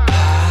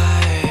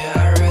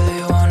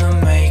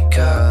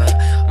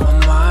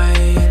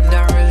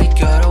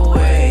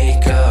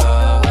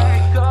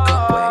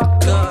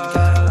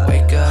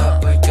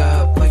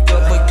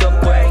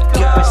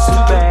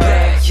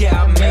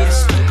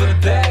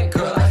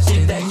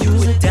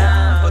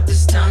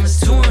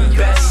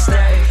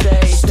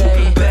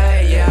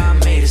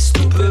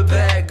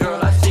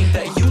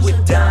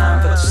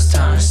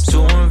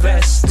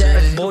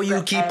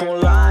 You keep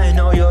on lying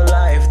all your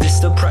life, this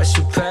the price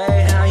you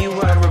pay. Now you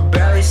are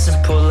rebellious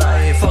and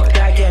polite. Fuck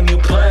that game you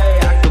play,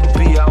 I could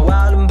be out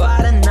wild and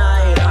by the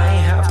night. I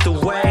ain't have to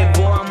wait,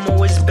 boy, I'm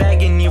always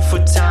begging you for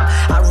time.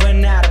 I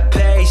ran out of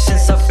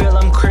patience, I feel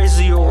I'm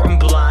crazy or I'm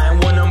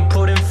blind. When I'm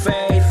putting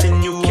faith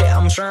in you, yeah,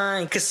 I'm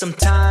trying. Cause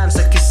sometimes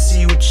I can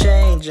see you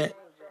changing.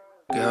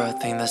 Girl, I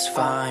think that's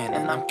fine,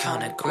 and I'm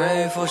kinda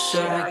grateful.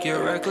 Should I get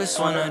reckless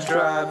when I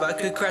drive? I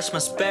could crash my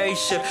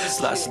spaceship.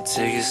 Lots of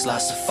tickets,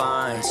 lots of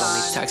fines.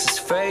 Only taxes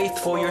faith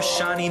for your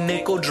shiny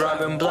nickel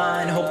driving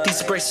blind. Hope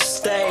these brakes are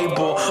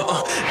stable.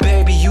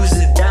 Baby, use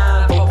it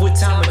down, but with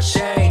time I'll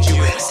change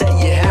you. Said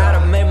you had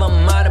to make my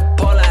mind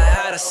up. All I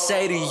had to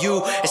say to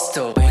you is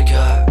to wake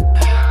up.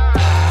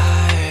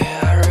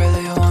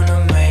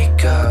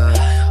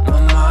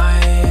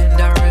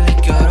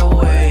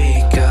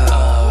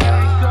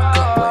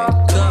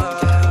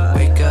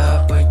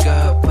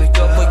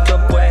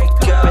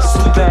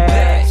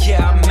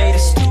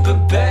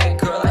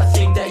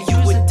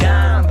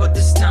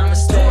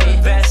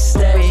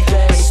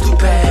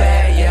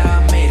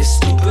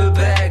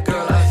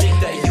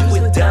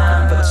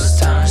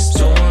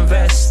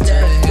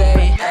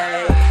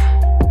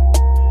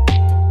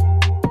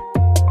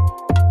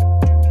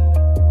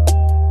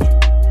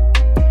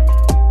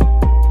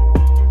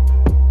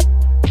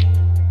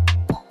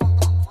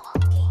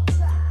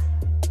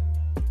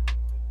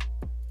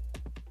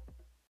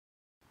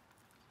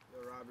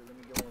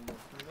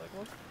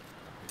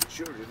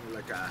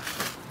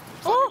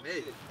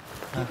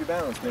 Keep your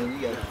balance, man.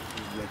 You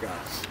got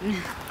it.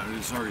 I'm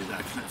really sorry that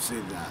I can't say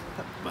that,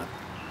 but.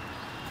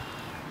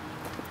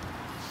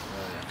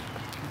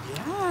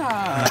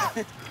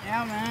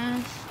 Yeah,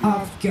 man.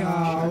 I've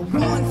got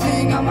one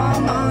thing on my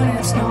mind,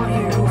 it's not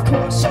you. Of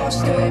course, I'll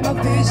stay my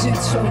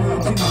visits over.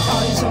 Do my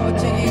eyes are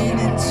digging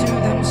into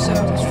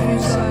themselves.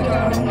 Feels like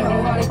I don't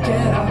know how to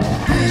get out.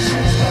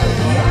 Visions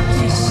that I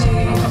can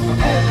see.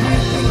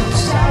 Everything looks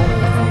sour.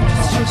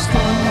 It's just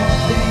one more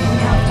thing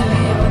after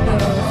the other.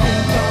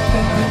 Think I've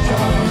been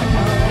driving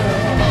another.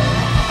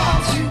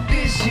 I'm too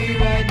busy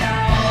right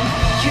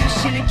now.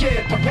 Using to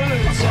get the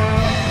words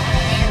out.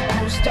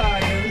 Pupils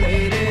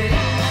dilated.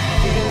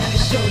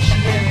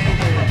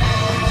 Associated.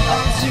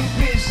 I'm too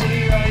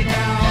busy right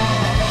now.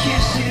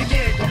 Used to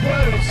get the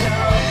words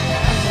out.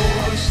 I'm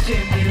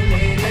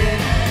overstimulated,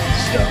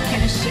 stuck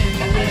in a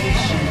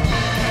simulation.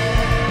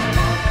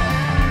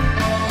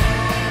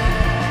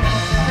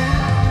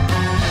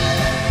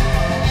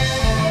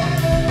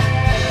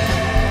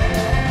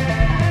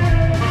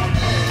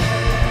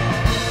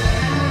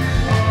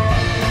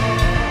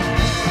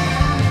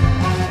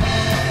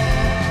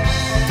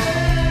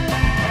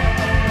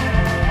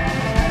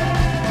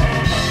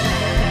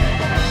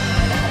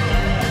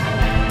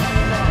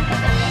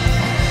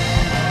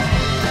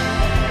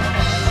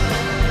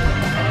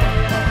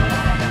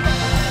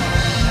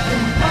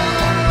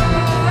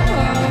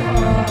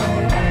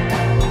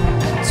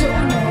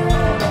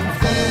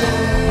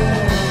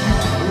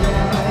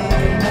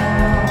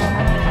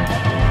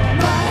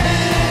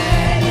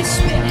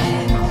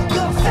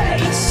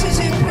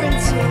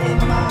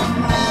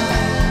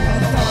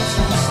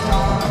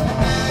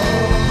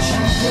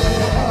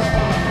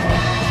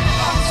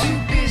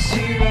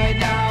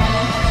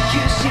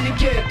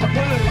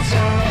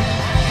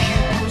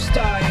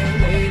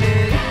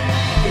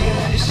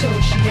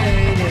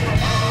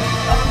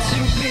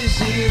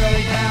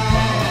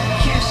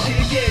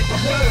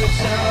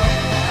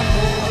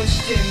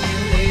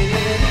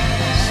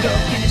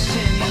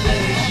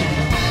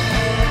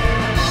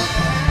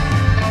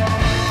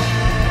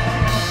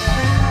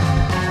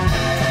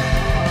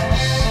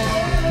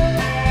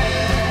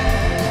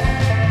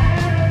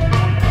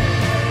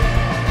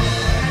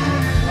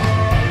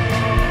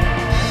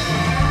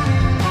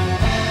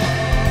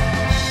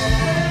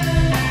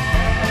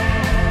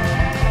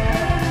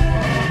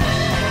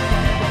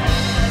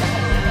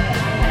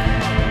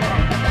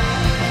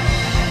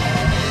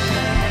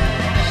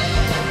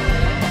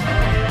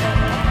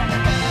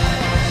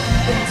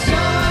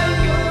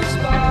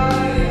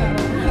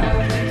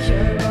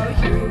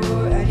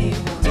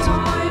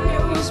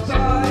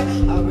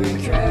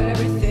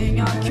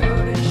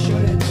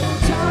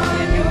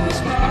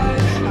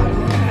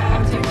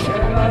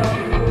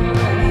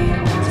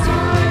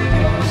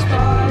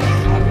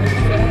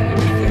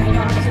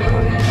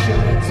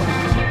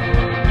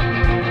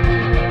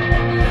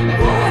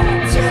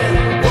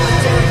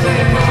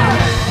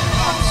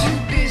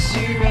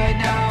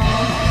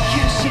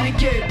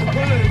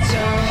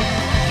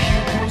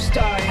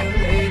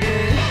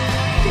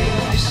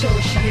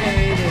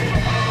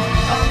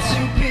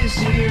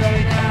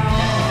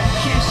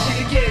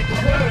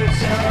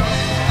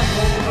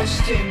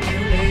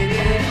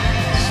 stimulated,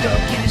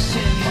 stuck in a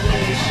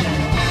simulation.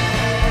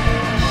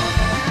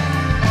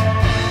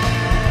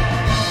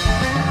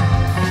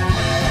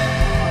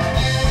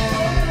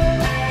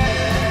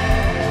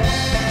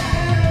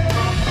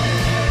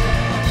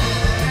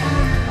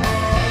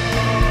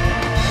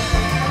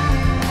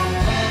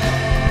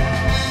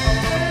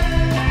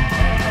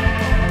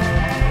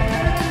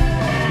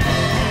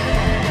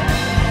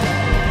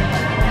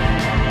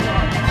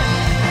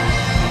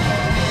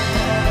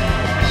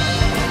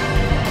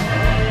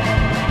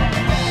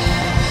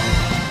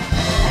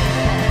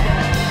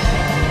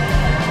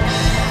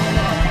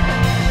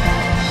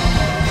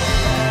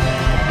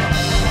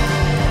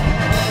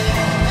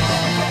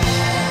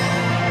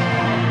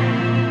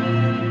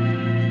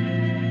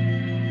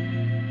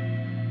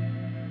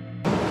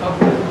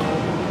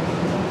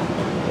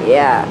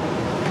 Yeah.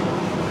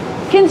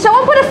 Can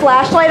someone put a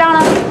flashlight on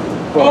us?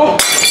 Oh,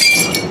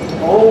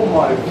 oh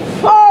my.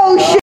 Oh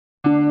shit!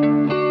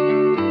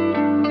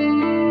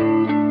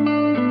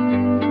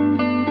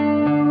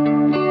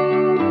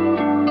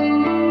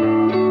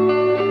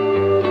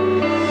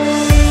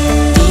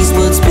 These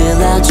words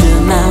spill out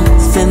your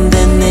mouth and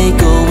then they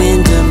go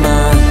into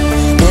mine.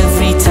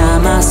 Every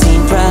time I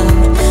seem proud,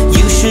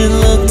 you should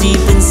look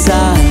deep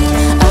inside.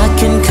 I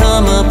can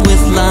come up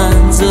with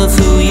lines of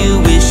who you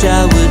wish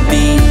I would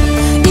be.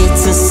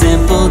 It's a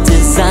simple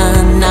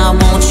design, I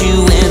want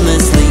you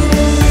endlessly.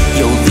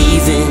 You're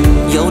leaving,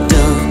 you're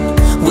done,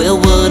 well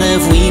what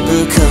have we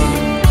become?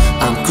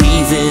 I'm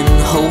grieving,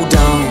 hold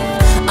on,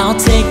 I'll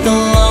take the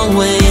long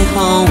way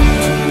home.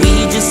 Can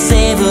we just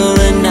savor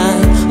a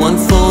night, one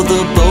for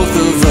the both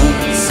of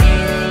us?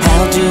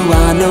 How do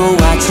I know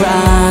I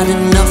tried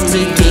enough to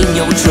gain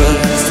your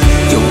trust?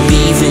 You're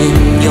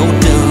leaving, you're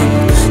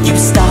done, you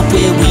stop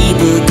where we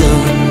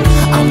begun.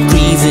 I'm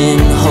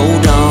grieving,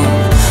 hold on,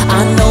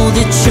 I know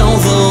that you're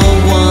the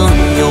one.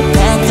 Your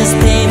path is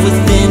paved with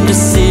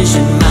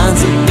indecision,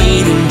 mine's a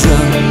beating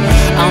drum.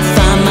 I'll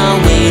find my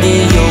way to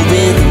your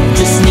rhythm,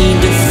 just need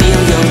to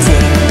feel your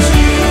touch.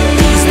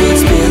 These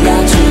words spill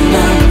out your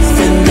mouth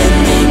and then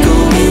they go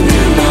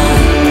into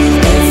mine.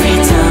 Every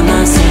time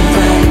I seem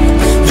proud,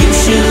 you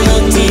should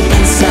look deep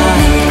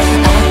inside.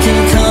 I can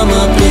come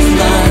up with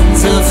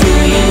lines of who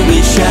you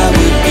wish I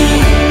would be.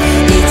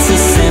 It's a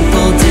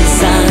simple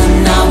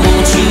design, I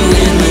want you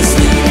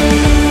endlessly.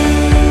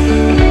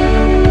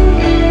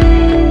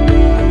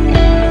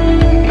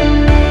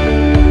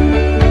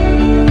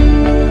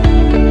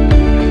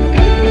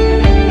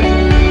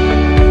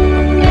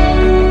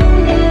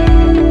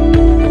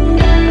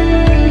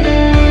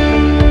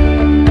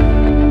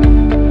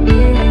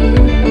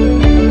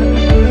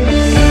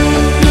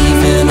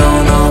 Even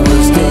on all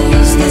those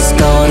days, this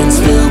garden's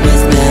filled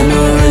with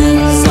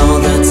memories. All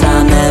the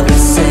time that we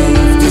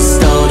saved is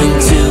starting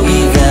to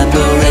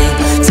evaporate.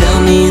 Tell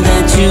me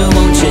that you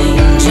won't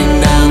change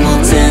and I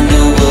will tend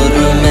to what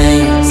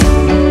remains.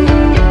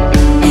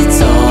 It's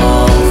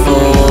all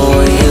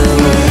for you.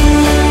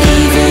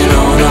 Even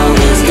on all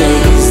those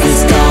days,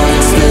 this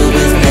garden's filled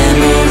with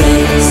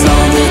memories.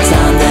 All the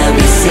time that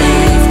we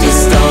saved is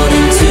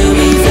starting to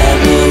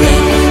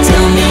evaporate.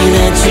 Tell me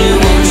that you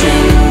won't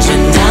change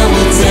and I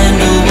will tend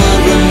to what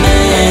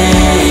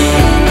remains.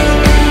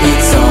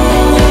 It's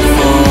all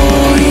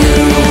for you.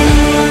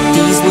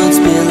 These words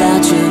spill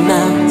out your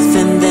mouth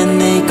and then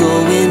they go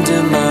into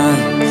mine.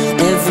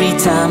 Every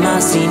time I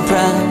seem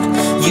proud,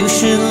 you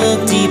should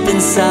look deep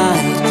inside.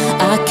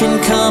 I can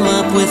come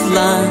up with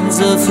lines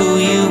of who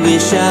you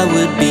wish I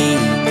would be.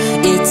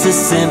 It's a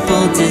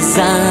simple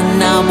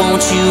design, I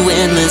want you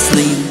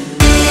endlessly.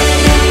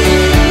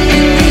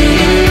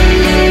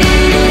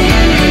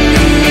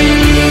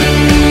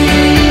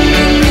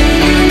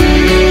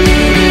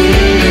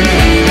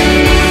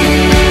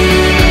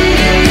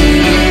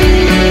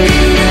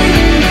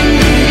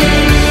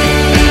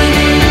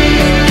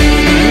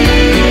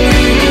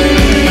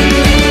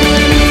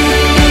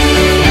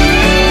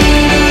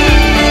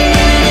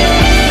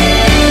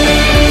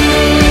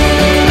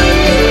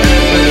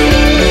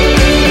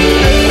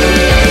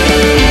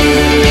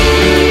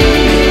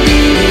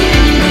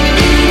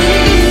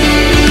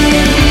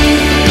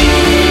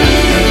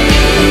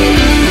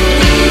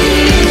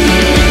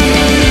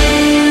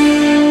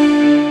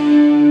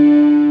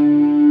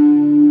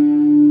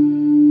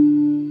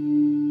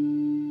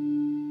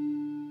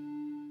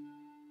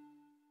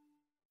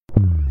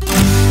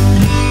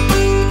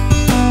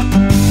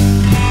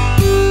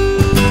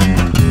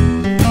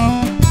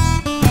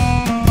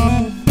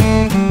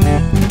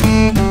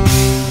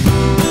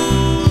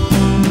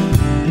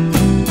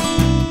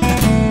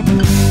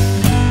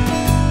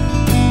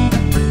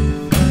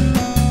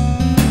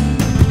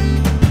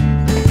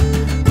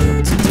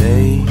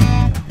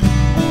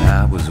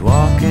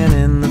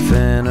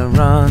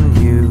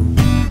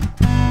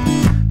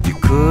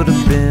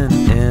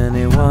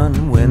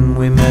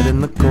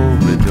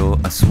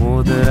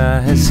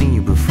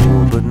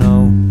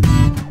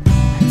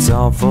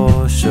 all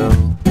for show.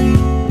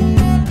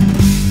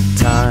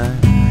 Time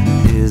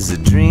is a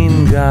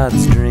dream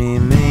God's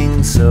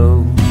dreaming,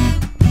 so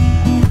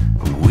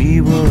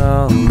we will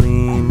all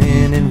lean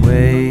in in and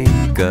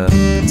wake up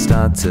and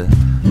start to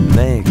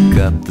make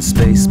up the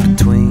space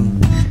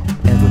between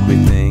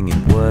everything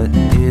and what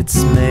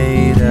it's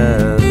made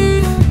of.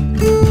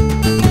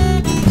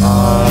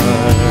 Are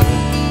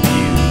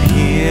you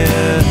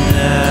here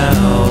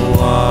now?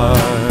 Are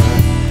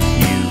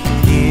you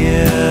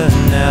here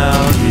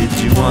now? Did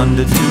you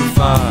wander too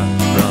far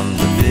from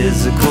the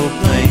physical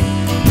plane?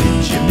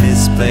 Did you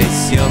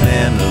misplace your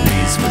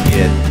memories?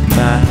 Forget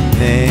my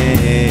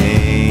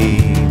name.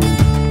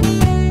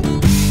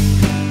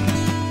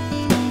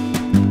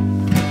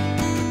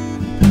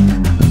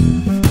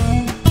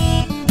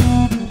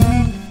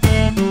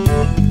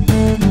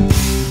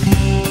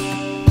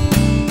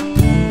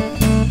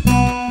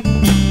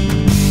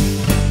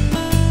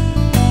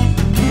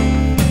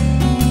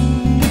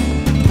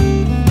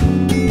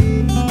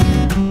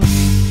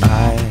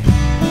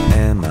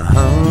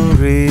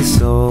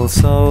 Soul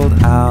sold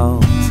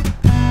out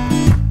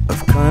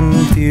of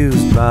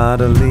confused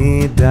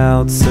bodily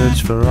doubt.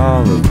 Search for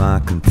all of my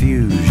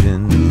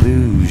confusion,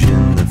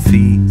 illusion, the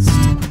feast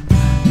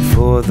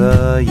for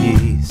the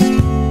yeast.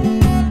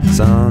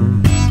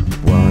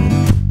 Someone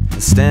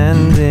is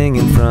standing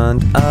in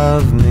front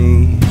of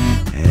me.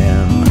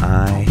 Am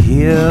I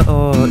here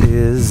or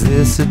is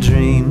this a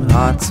dream?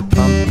 Hearts are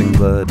pumping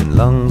blood and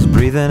lungs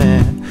breathing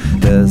air.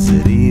 Does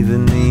it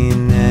even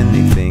mean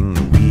anything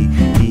we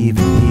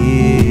even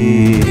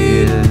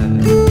hear?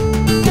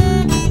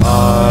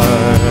 Are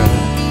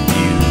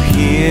you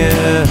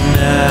here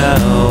now?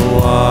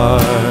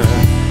 Are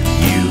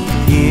you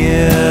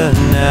here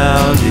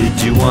now?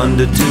 Did you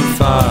wander too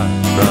far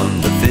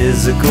from the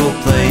physical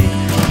plane?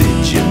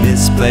 Did you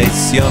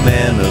misplace your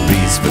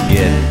memories?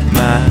 Forget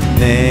my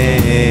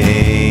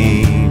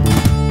name.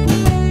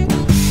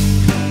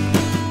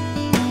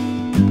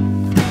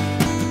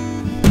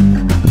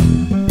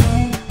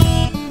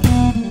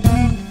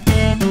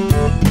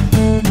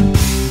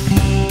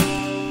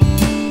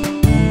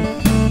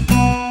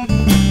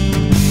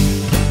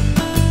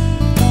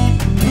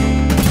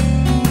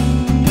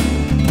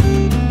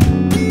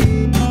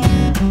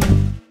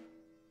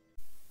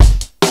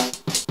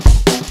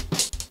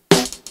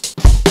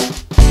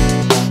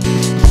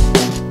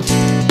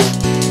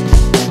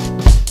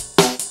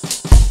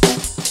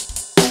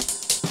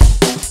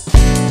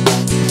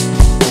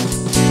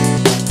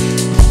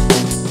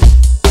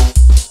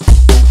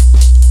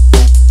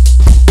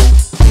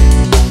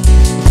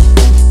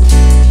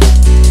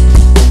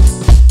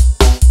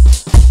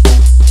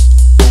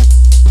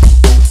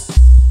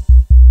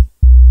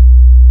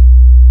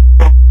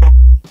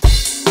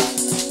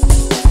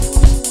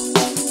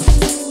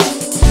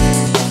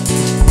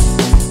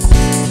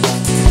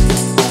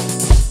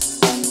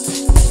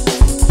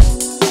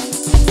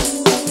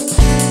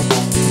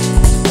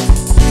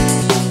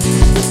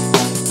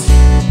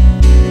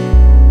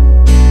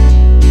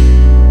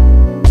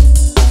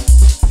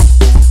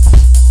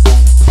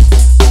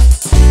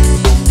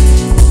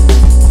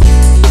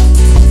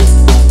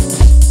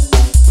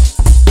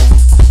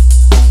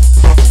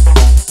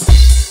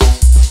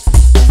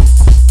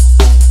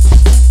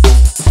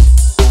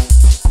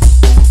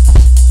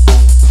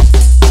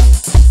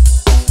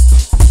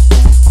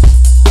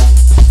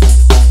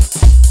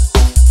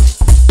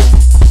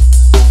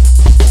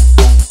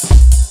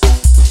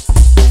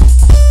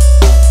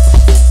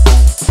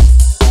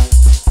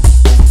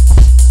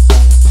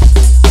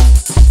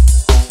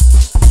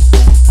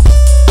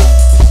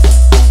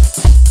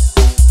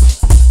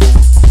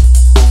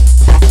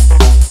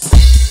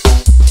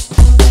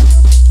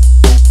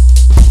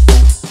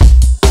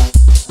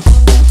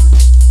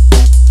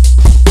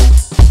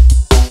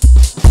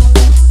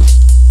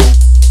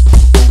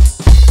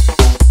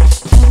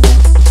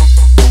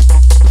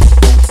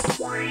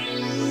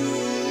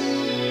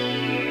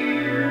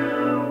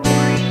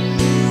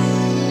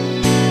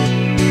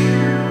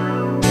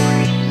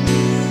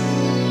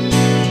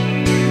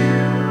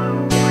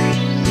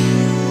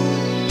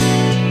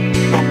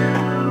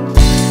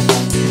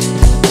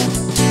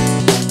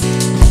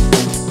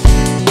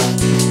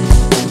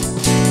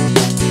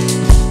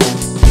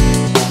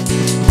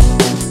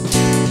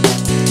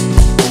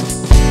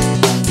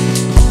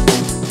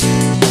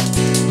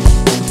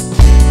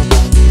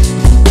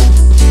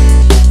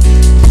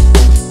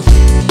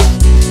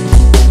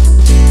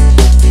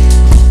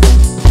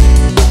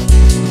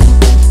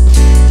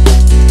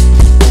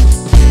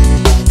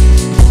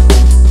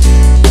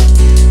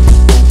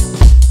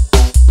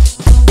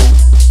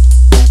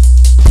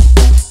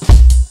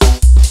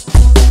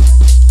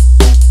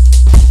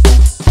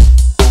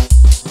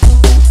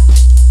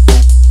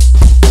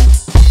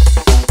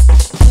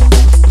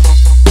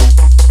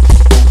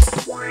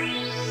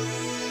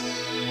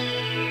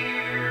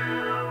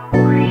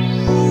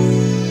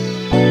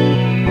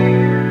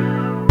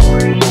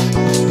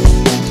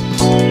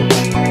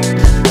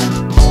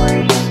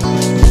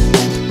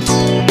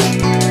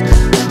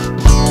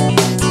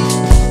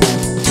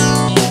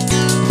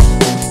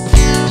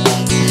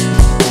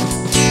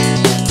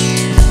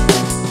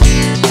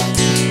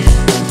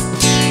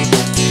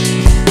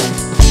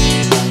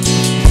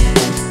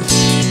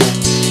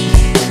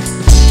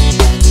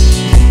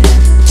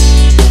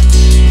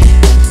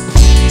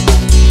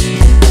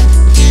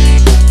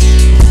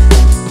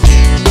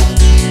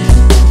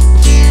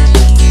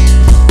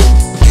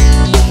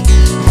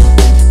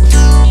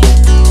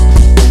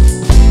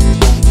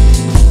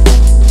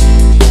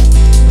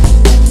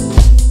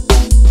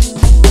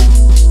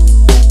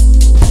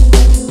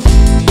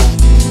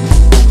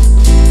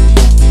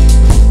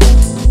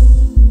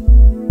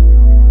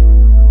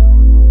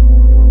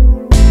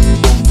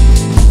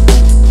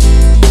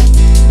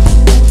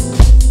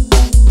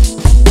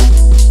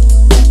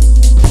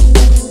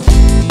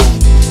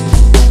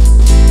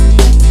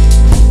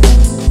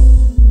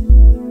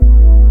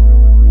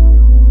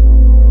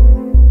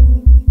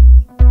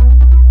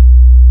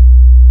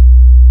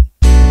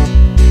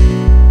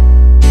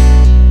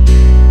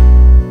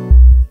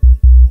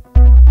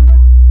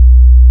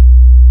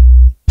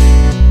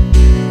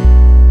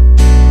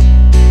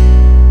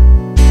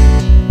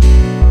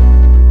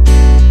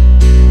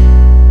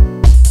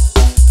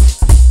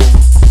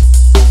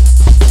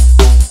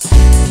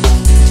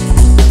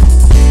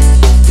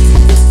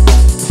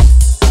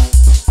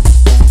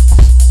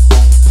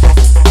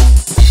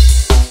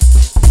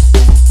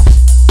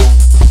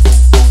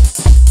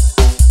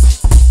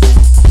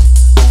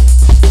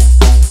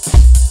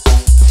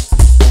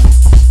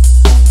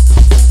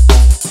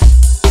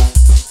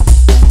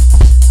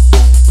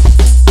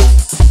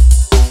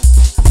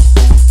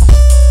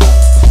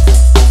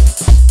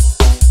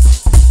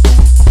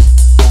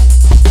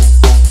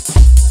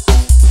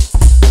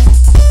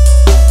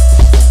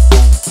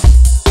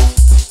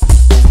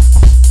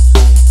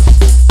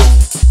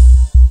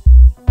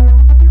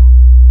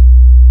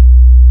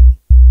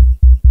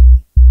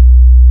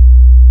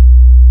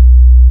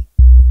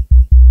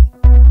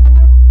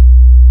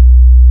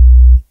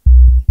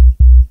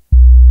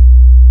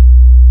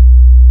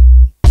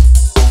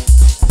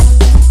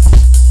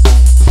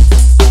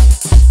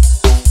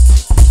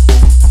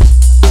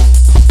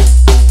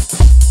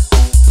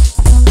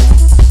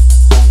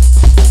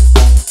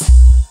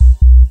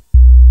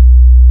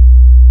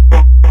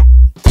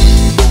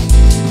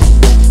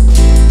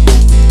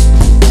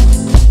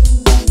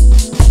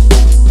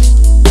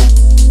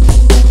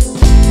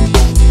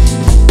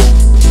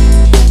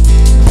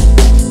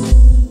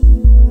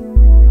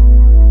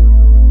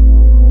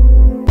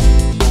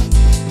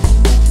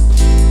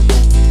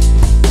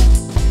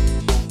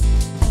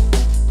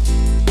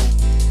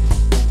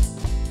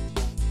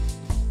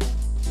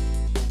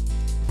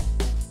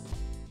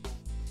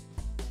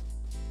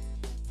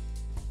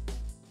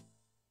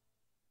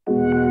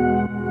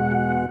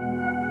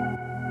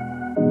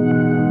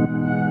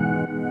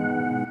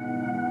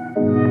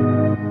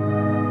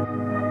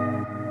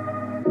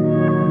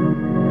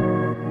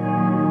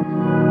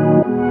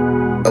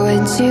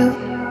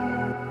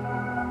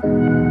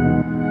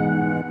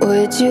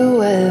 Would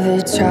you ever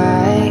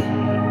try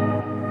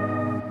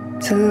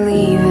to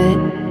leave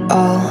it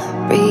all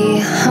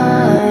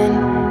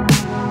behind?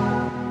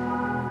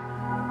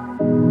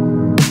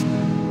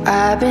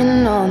 I've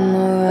been on the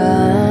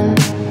run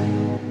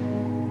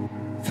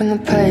from the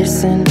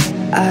person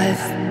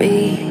I've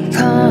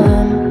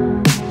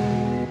become,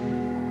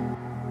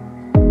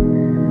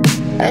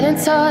 and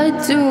it's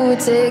hard to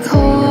take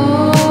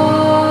hold.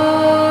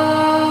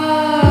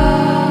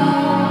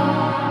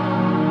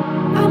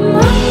 I'm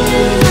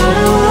running out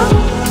of rope.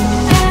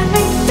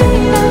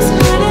 Everything that's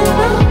not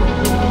enough.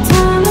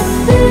 Time to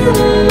feel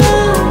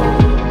love.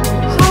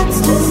 Heart's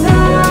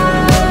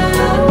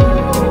desire.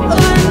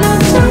 When I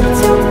try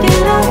to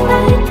get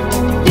away,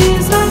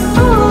 these like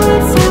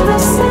bullets in the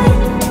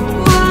sand.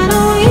 Why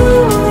don't you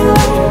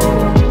light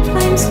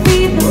flames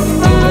feed the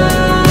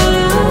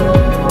fire?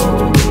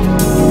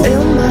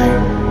 Fill my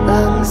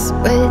lungs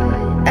with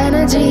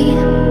energy.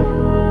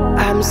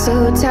 I'm so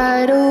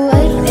tired of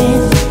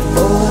waiting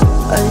for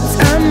a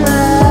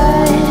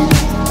timeline.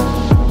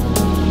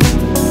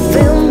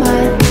 Fill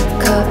my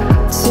cup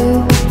to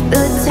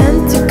the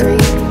 10th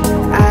degree.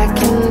 I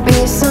can be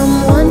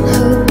someone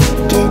who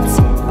gets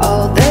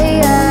all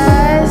they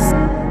ask.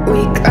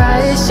 We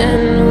crash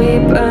and we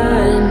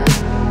burn.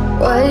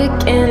 What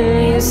can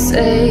you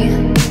say?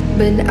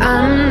 But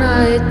I'm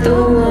not the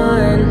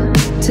one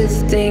to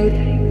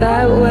think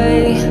that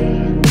way.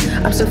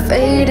 I'm so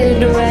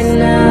faded right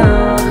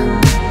now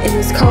in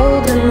this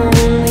cold and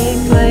lonely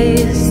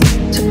place.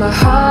 Turn my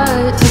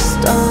heart to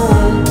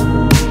stone,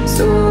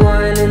 so we're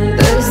one and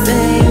the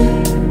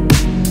same.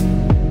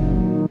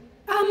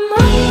 I'm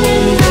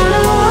running out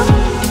of rope.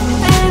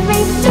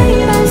 Everything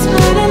that's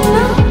not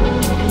enough.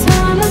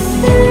 Time to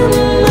feel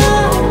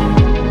love.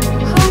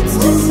 Heart's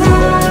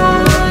desire.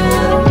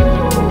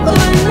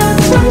 When I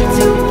try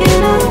to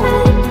get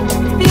away,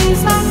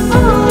 feels like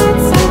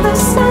bullets at the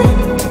same.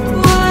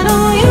 Why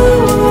don't you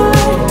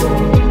light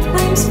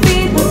flames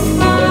feed the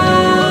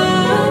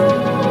fire?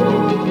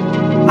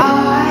 I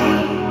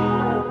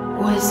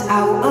was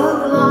out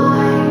of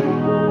line,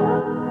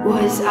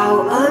 was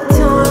out of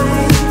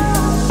time.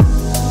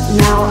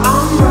 Now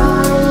I'm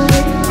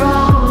running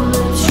from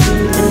the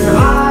truth, and I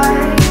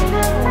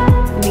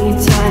need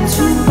time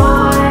to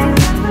find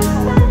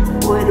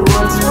what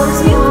once was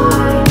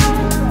mine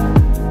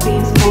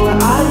before I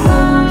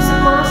lose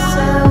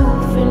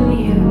myself in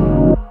you.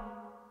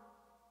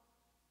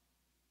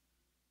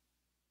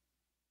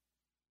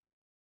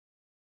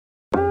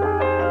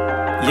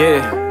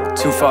 Yeah,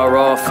 too far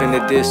off in the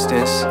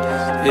distance.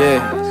 Yeah,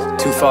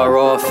 too far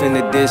off in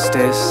the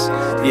distance.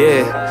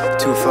 Yeah,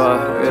 too far.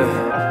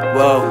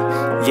 Whoa,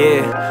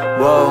 yeah,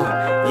 whoa,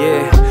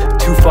 yeah.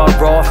 Too far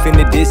off in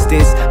the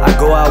distance. I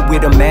go out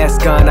with a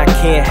mask on, I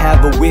can't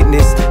have a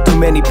witness. Too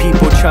many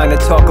people trying to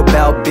talk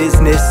about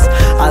business.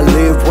 I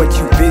live what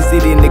you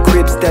visit in the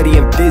crib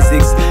studying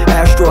physics.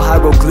 Astral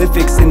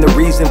hieroglyphics and the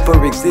reason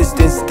for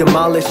existence.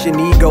 Demolish an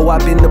ego,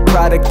 I've been the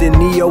product of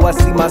Neo. I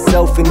see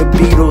myself in the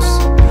Beatles.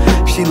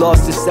 She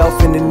lost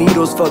herself in the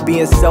needles for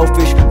being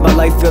selfish. My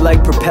life feel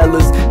like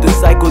propellers, the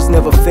cycles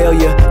never fail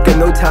ya. Got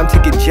no time to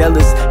get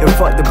jealous, and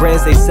fuck the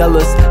brands they sell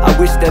us. I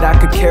wish that I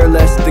could care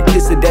less, the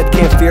kiss of death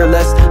can't fear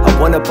less. I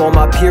won up on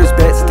my peers'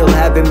 bet, still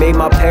haven't made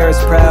my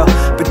parents proud.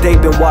 But they've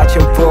been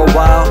watching for a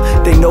while,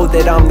 they know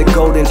that I'm the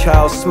golden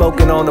child.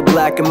 Smoking on the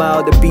black and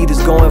mild, the beat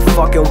is going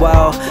fucking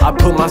wild. I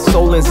put my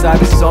soul inside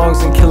the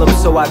songs and kill them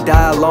so I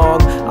die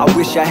along. I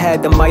wish I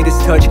had the Midas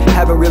touch,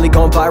 haven't really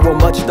gone viral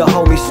much. The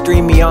homies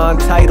stream me on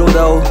Tidal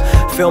though.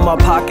 Fill my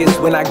pockets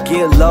when I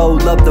get low.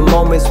 Love the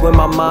moments when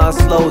my mind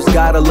slows.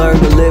 Gotta learn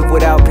to live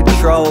without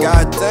control.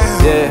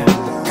 Goddamn. Yeah.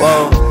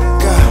 Whoa.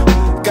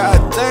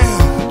 Goddamn,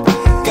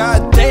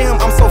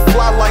 I'm so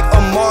fly like a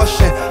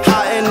Martian.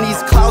 High in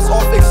these clouds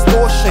off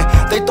extortion.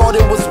 They thought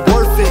it was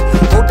worth it.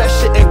 Wrote that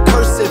shit in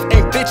cursive.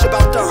 Ain't bitch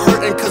about the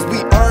hurting, cause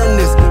we earned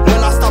this.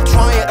 When I stopped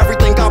trying,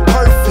 everything got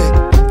perfect.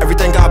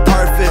 Everything got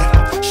perfect.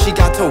 She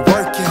got to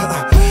work,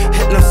 yeah.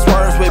 Hitting the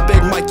swerves with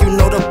Big Mike, you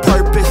know the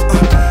purpose.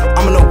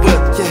 I'm in a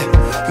whip,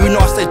 yeah. You know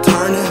I stay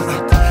turning.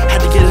 Had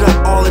to get it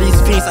up, all of these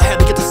fiends, I had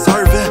to get to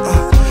serving.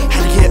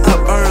 Had to get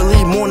up early,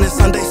 morning,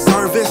 Sunday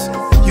service.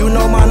 You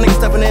know my niggas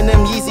stepping in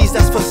them Yeezys,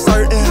 that's for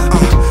certain.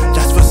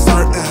 That's for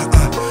certain.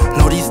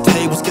 Know these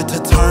tables get to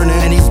turning,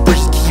 and these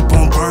bridges keep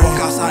on burning. Walk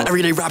outside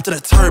every day wrapped in a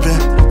turban.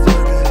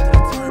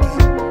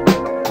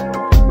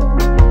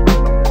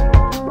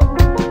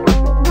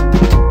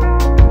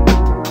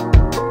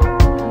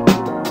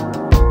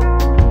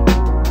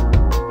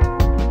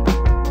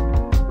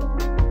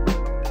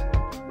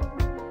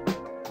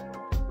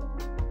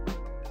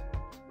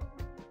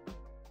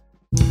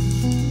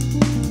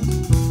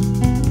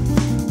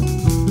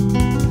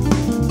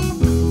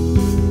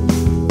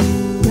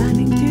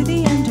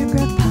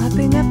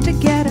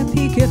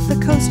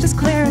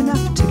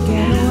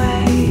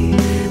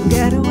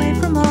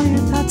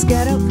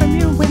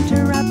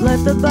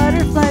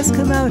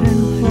 Come out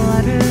and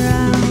flutter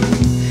around.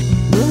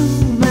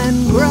 Bloom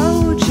and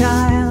grow,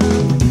 child.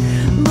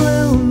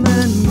 Bloom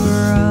and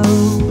grow.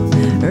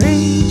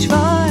 Reach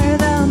for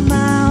the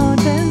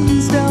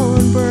mountains,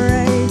 don't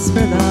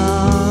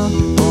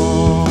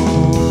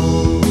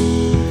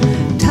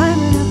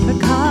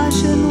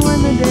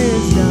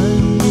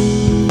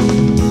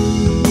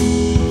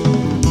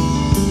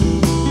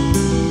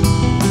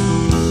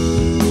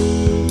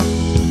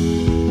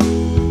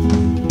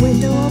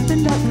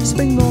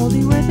spring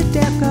moldy, where the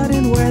damp got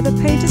in, where the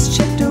paint is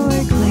chipped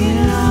away. Clean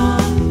it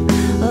up,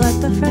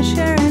 let the fresh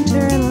air enter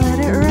and let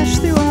it rush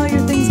through all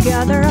your things.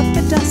 Gather up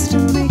the dust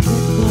and make it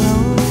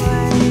blow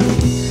away.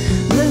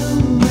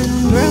 Bloom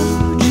and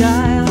grow,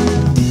 child,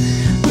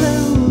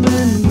 bloom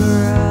and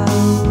grow.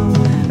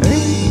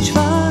 Reach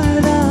for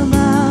the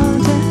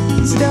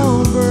mountains,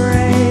 don't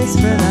brace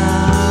for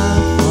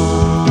the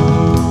fall.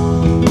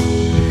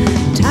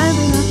 Time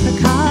enough for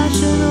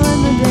caution when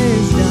the day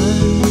is done.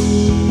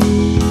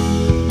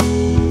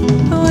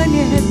 When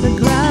you hit the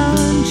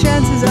ground,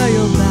 chances are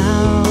you'll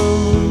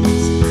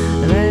bounce.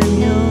 Then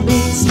you'll be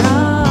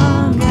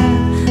stronger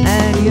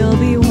and you'll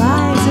be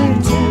wiser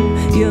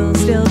too. You'll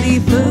still be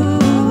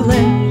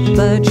foolish,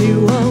 but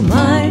you won't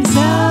mind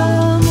so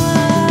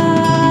much.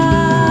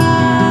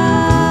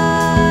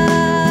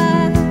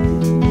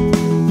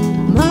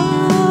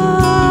 Mind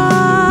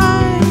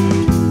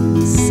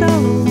so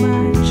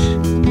much.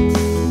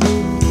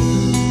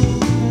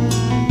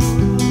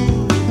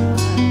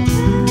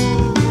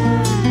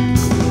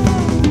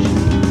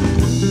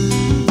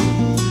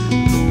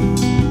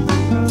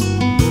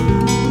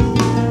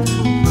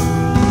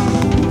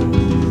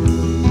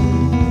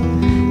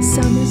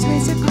 Summer's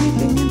rays are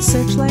creeping and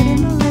searchlight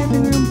in the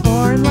living room,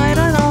 pouring light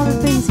on all the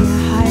things you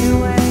hide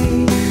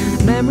away.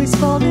 Memories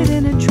folded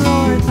in a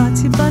drawer,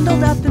 thoughts you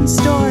bundled up and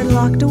stored,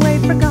 locked away,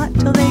 forgot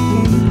till they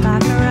came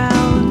back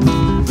around.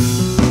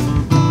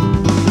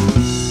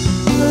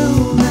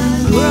 Bloom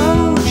and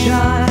grow,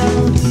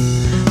 child,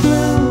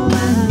 bloom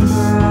and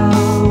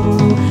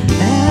grow.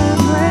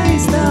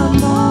 Embrace the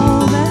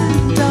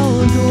moment,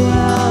 don't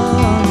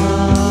dwell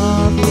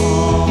on the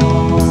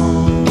fall.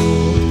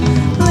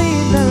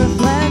 Leave the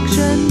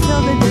reflection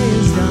till the day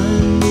is done.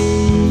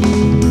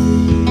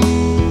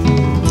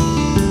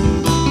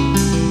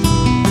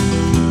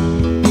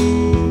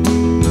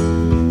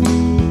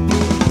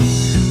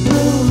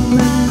 Bloom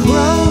and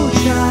grow,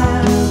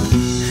 child,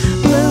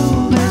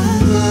 bloom and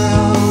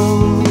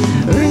grow.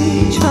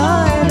 Reach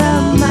for the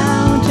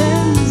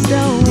mountains,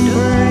 don't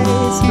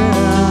brace for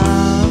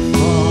the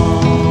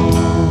fall.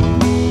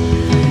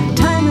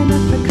 Time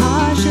enough for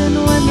caution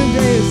when the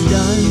day is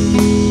done.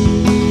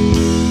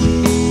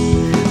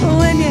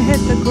 When you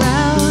hit the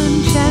ground,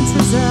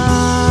 chances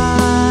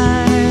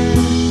are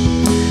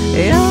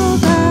you'll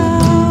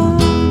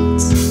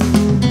bounce.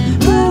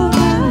 Bloom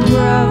and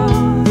grow,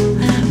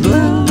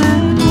 bloom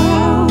and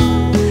grow,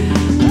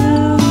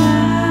 bloom and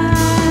grow.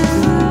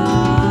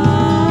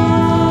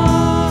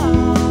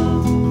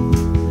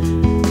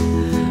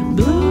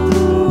 Bloom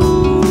and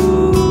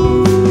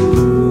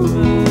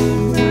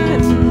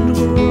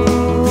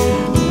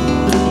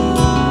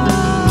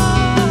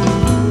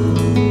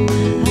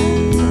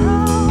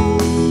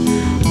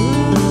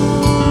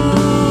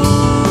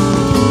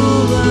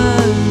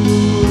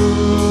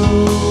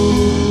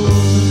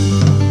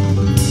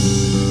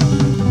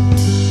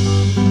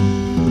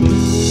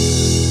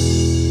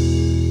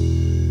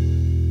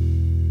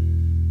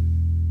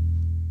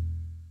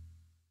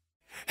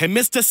Hey,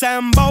 Mr.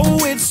 Sambo,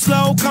 it's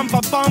slow, come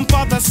perform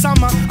for the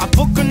summer. I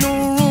book a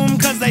new room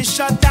cause they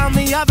shut down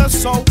the other,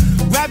 so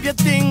grab your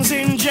things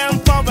in jam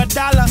for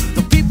 $1.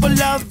 The people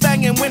love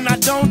banging when I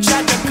don't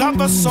try to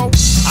cover, so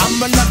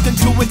I'm reluctant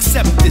to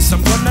accept this.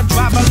 I'm gonna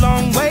drive a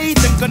long way,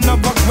 think gonna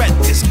regret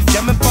this.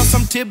 Jamming for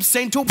some tips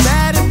ain't too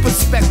bad in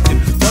perspective,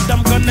 but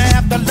I'm gonna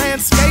have the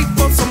landscape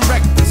for some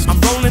breakfast.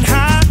 I'm rolling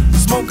high,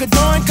 smoke a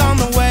joint on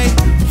the way.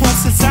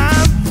 What's the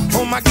time?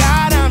 Oh my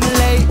God, I'm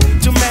late.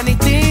 Too many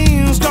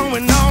things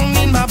going on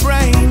in my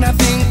brain. I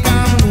think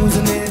I'm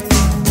losing it.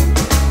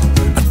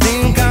 I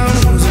think I'm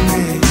losing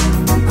it.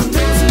 I'm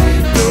losing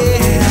it,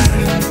 yeah.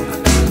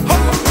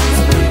 Oh,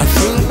 I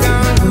think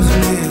I'm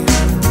losing it.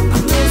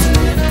 I'm losing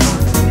it.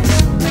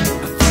 I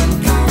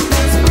think I'm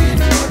losing it.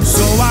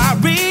 So I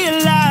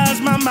realize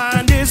my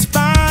mind is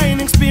fine.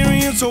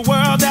 Experience a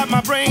world that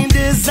my brain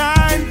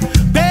designed.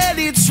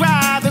 Barely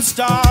try, the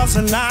stars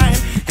align.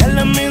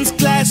 Elements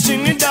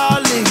clashing, it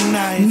all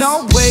ignite.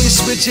 No way,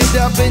 switch it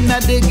up and I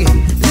dig it.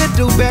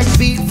 Little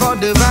backbeat for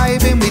the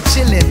vibe and we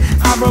chillin'.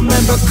 I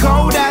remember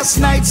cold ass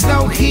nights,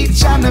 no heat,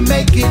 trying to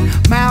make it.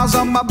 Miles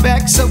on my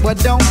back so I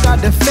don't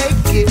gotta fake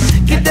it.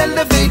 Get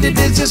elevated,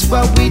 it's just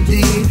what we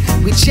did.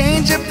 We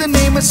change up the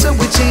name and so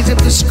we change up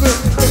the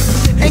script.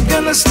 Ain't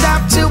gonna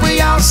stop till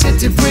we all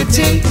sit it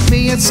pretty.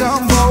 Me and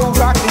some more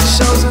rockin'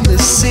 shows in the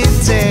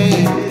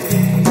city.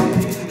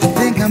 I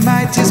think I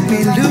might just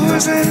be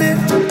losing it.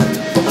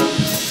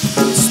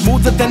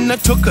 Smoother than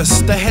it took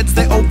us, the heads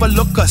they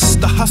overlook us.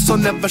 The hustle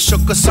never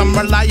shook us, I'm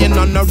relying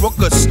on the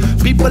rookers.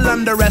 People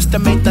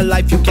underestimate the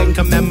life you can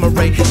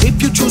commemorate.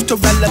 If you choose to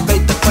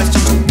elevate the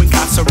question to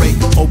incarcerate,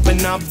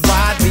 open up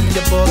wide, read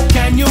a book,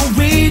 can you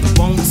read?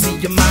 Won't see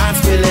your mind,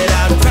 spill it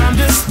out, time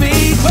to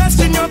speak.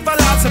 Question your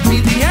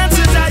philosophy, the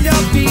answers at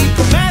your feet.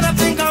 Man, I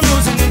think I'm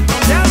losing it,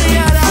 don't tell me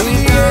how to be.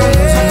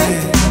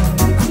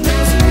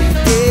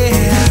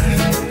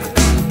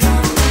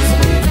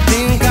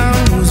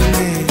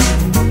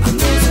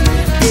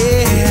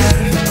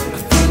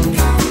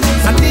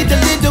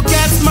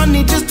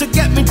 Just to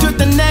get me to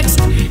the next.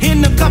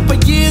 In a couple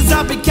years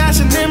I'll be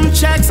cashing in them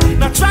checks.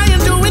 Not trying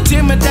to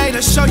intimidate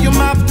or show you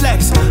my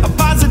flex. A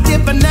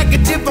positive, a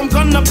negative, I'm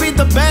gonna be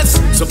the best.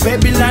 So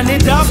baby, line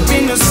it up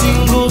in a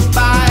single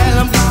file.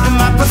 I'm getting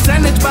my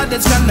percentage, but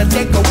it's gonna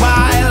take a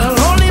while.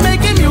 Only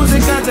making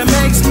music cause it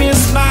makes me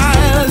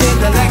smile.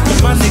 Little like the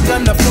money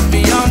gonna put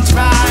me on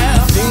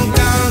trial. Think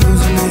I'm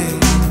losing it.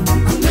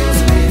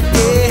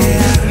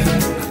 Yeah.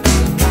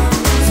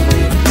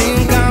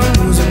 Think I'm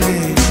losing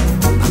it.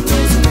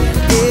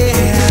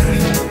 Yeah.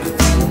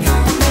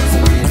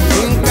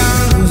 Think I'm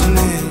losing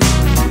it.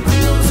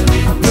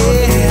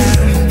 Yeah.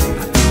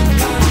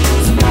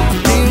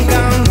 Think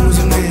I'm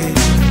losing it.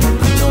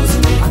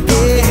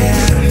 Yeah.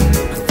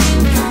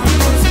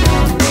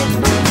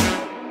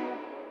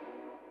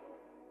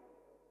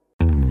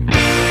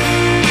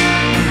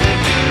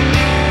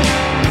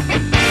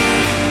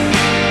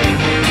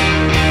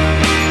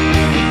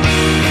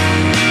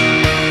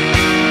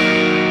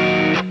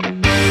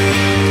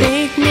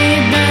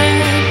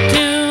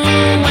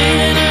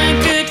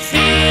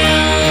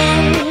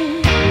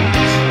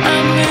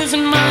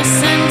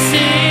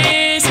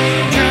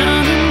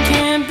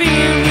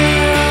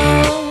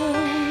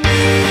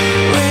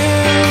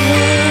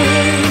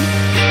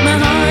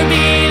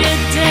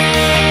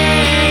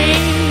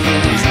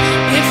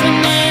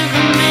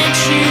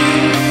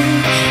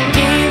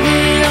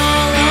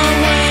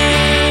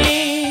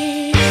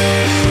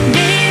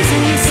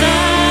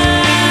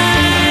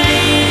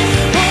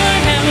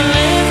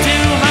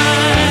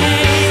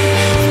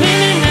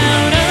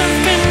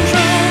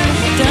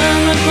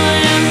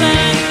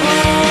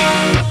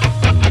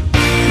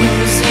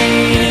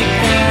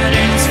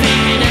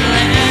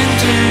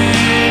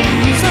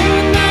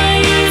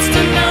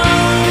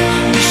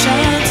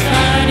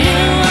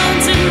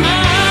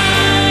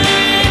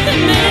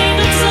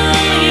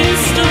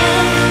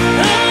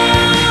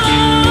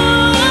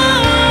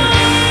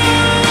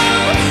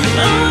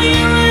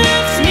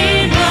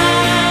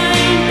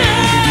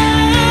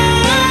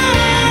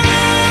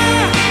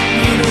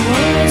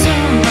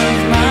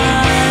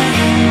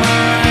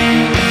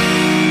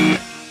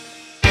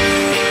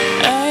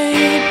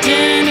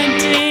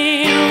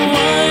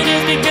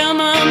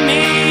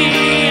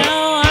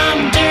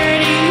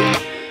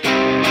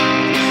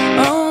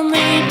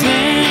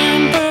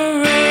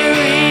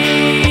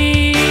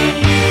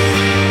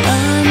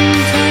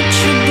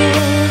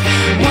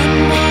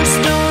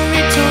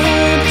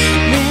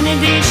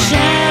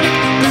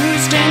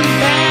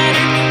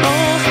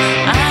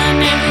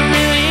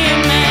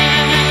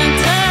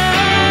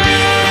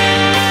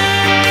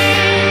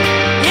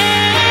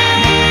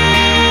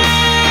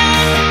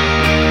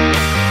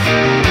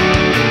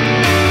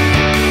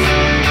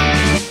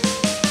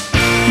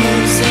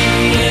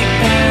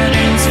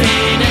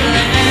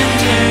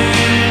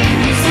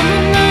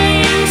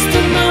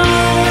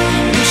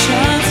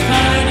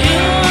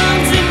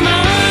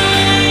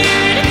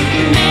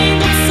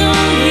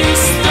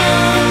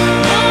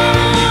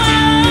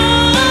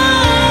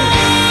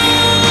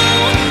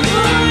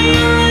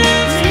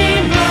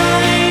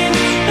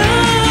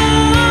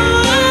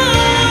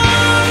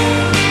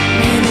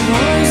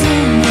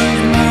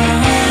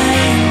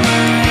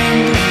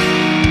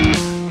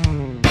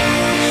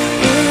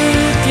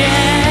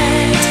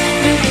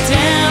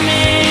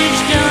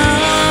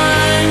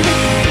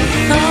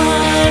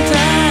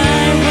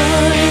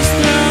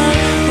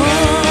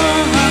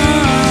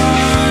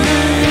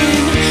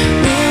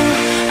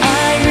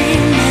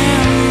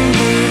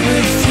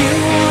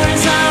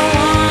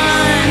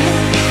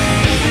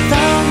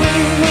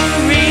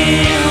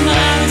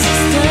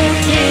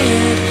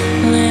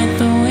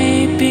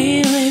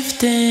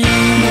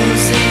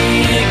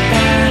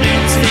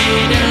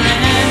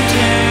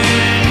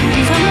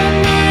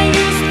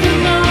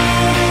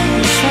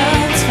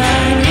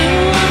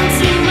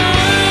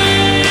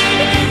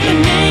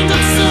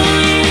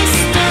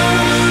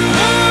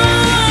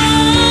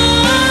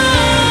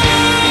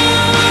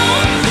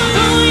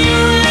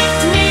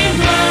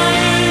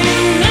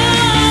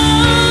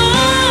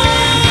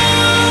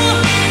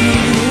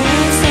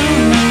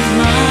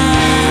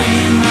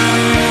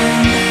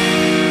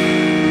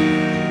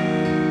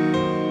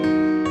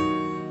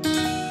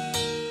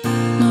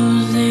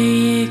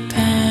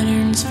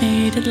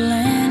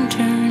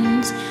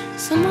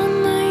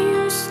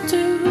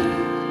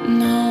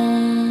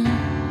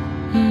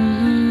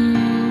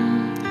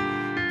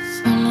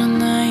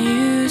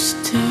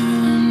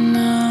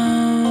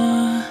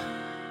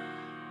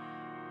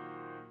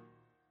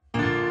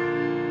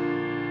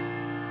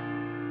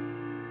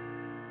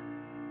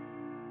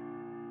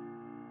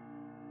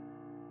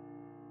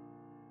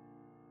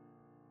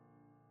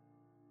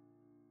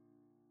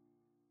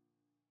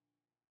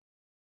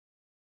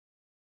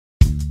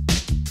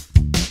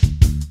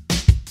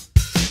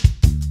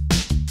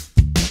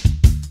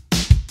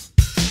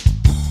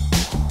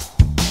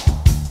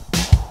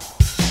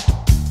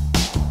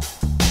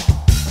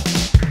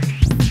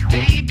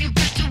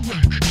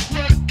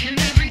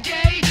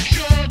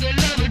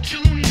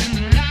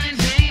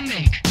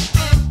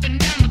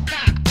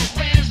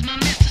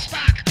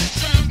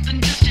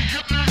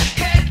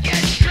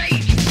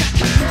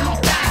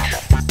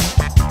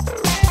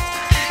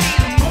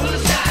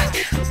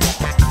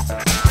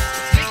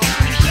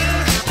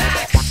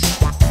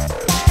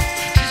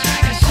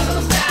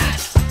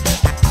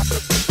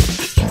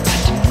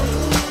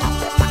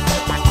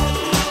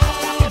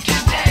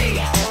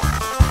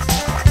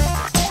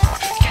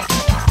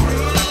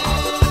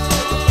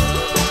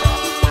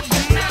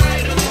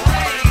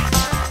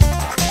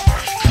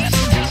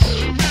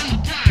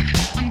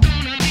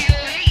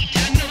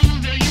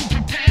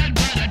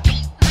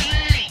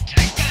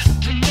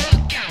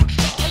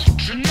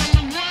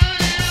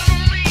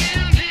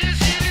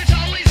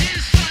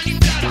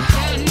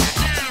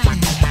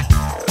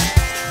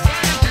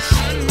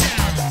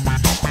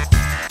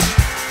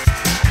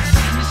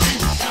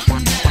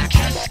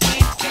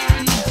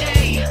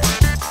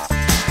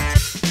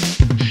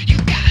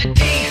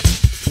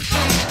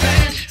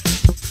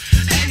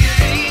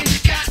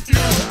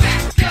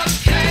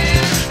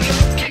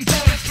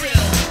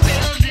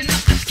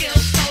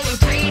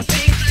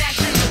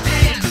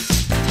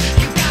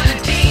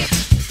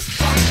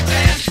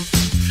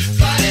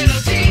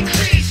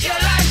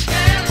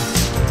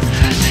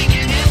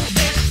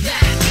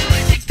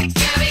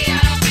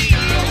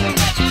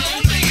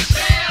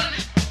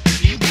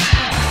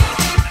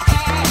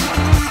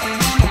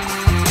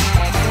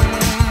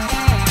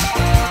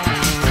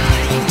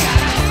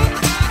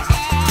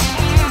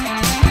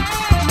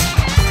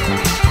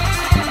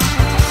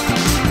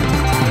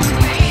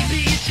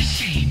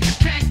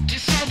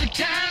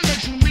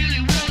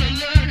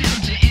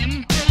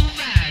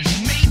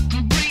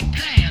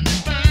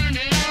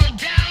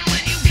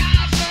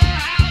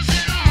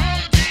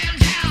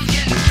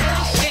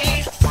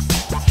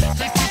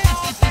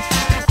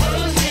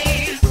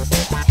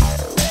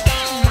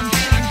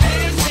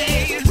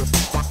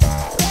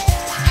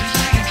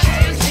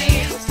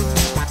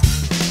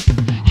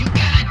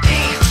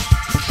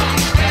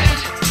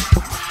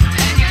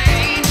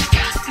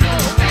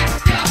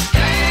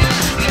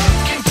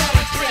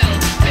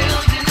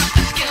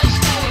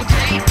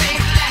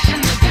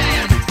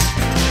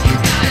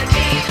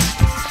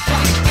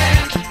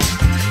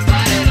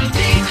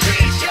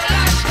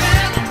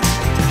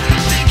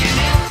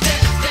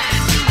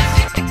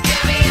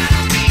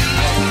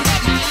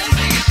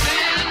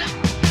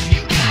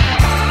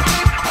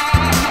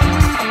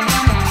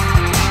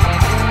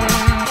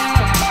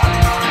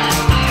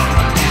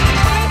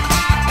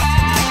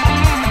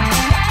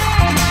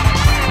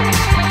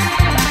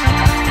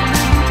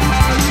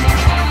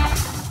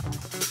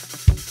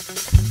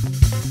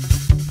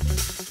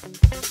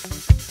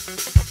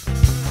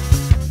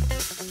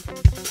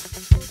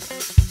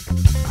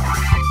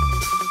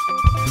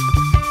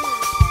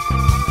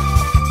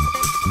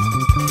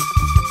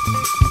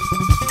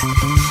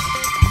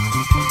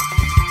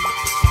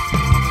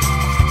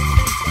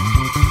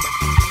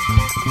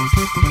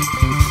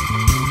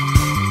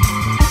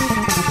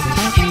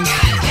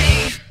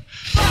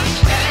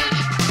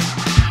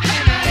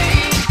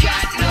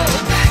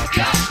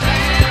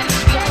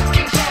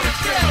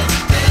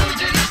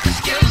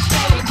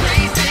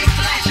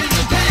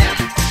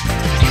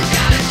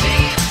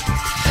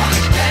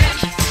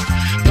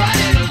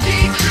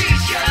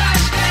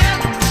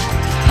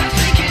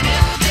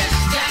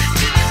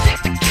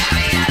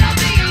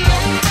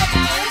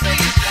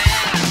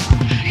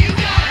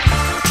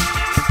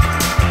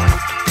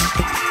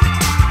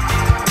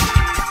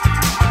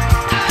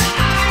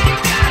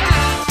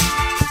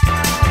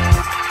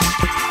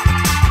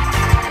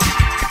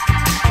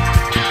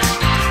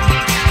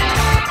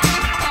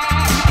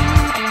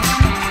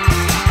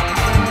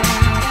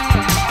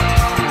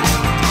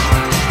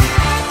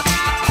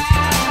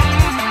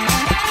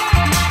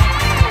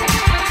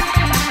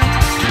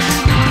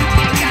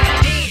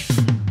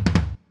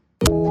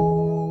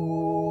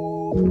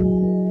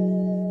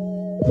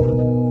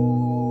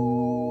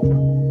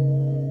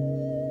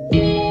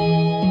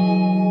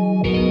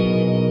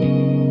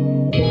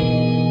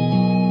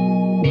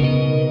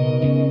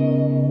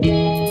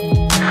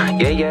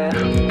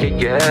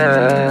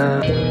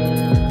 yeah.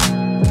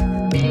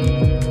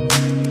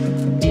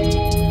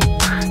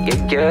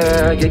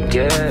 Yeah, yeah,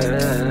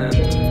 yeah.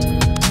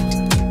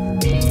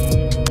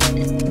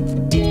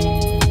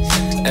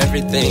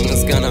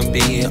 Everything's gonna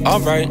be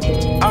alright,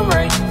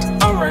 alright,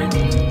 alright,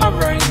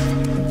 alright.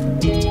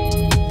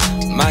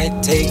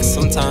 Might take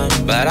some time,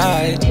 but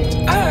I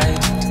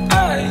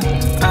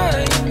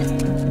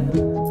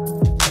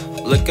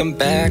looking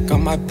back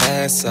on my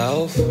past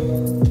self,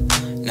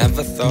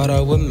 never thought I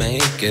would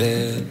make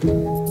it,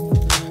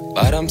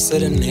 but I'm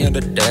sitting here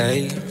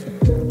today.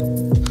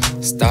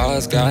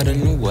 Stars got in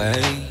the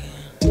way,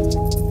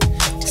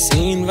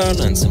 seen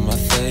violence in my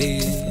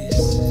face,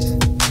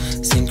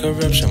 seen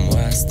corruption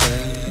where I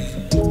stay.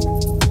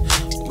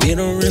 We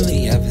don't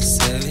really have a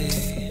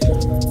say,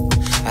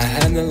 I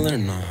had to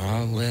learn the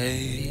hard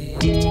way.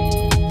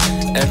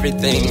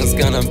 Everything's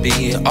gonna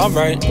be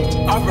alright,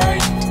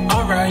 alright,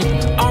 alright,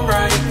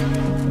 alright.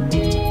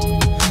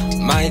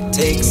 Might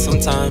take some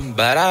time,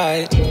 but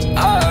I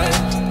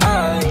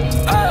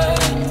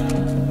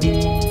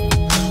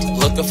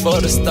looking for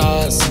the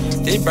stars,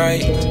 they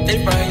bright,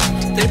 they bright,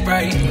 they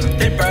bright,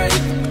 they bright.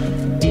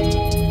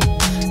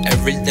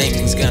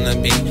 Everything's gonna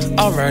be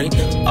alright,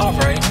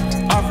 alright,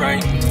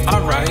 alright,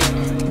 alright.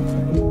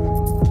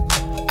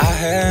 I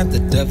had the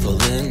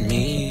devil in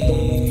me,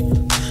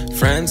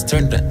 friends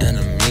turned to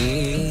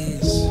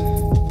enemies.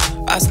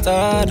 I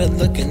started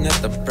looking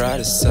at the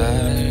brighter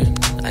side,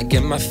 I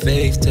give my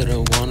faith to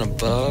the one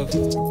above.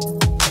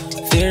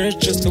 Fear is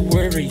just a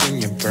worry in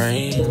your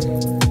brain,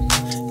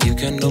 you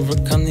can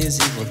overcome these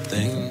evil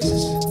things.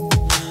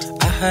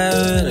 I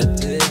had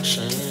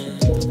addiction,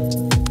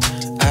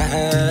 I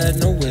had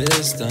no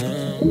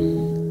wisdom,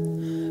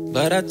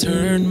 but I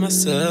turned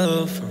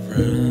myself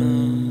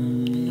around.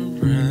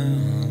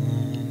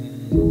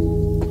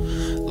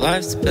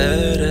 Life's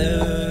better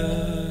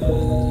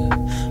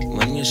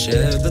when you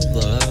share the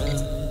love.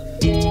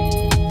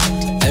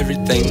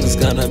 Everything's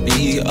gonna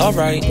be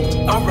alright,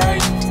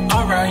 alright,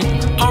 alright,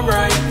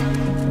 alright.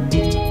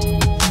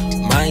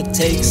 Might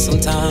take some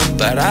time,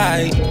 but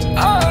I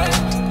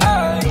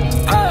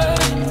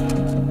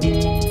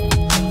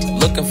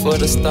looking for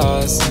the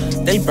stars,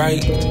 they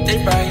bright,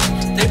 they bright,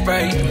 they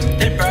bright,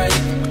 they bright.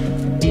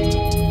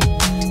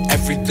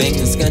 Everything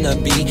is gonna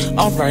be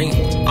alright,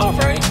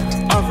 alright,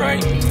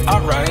 alright,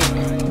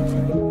 alright.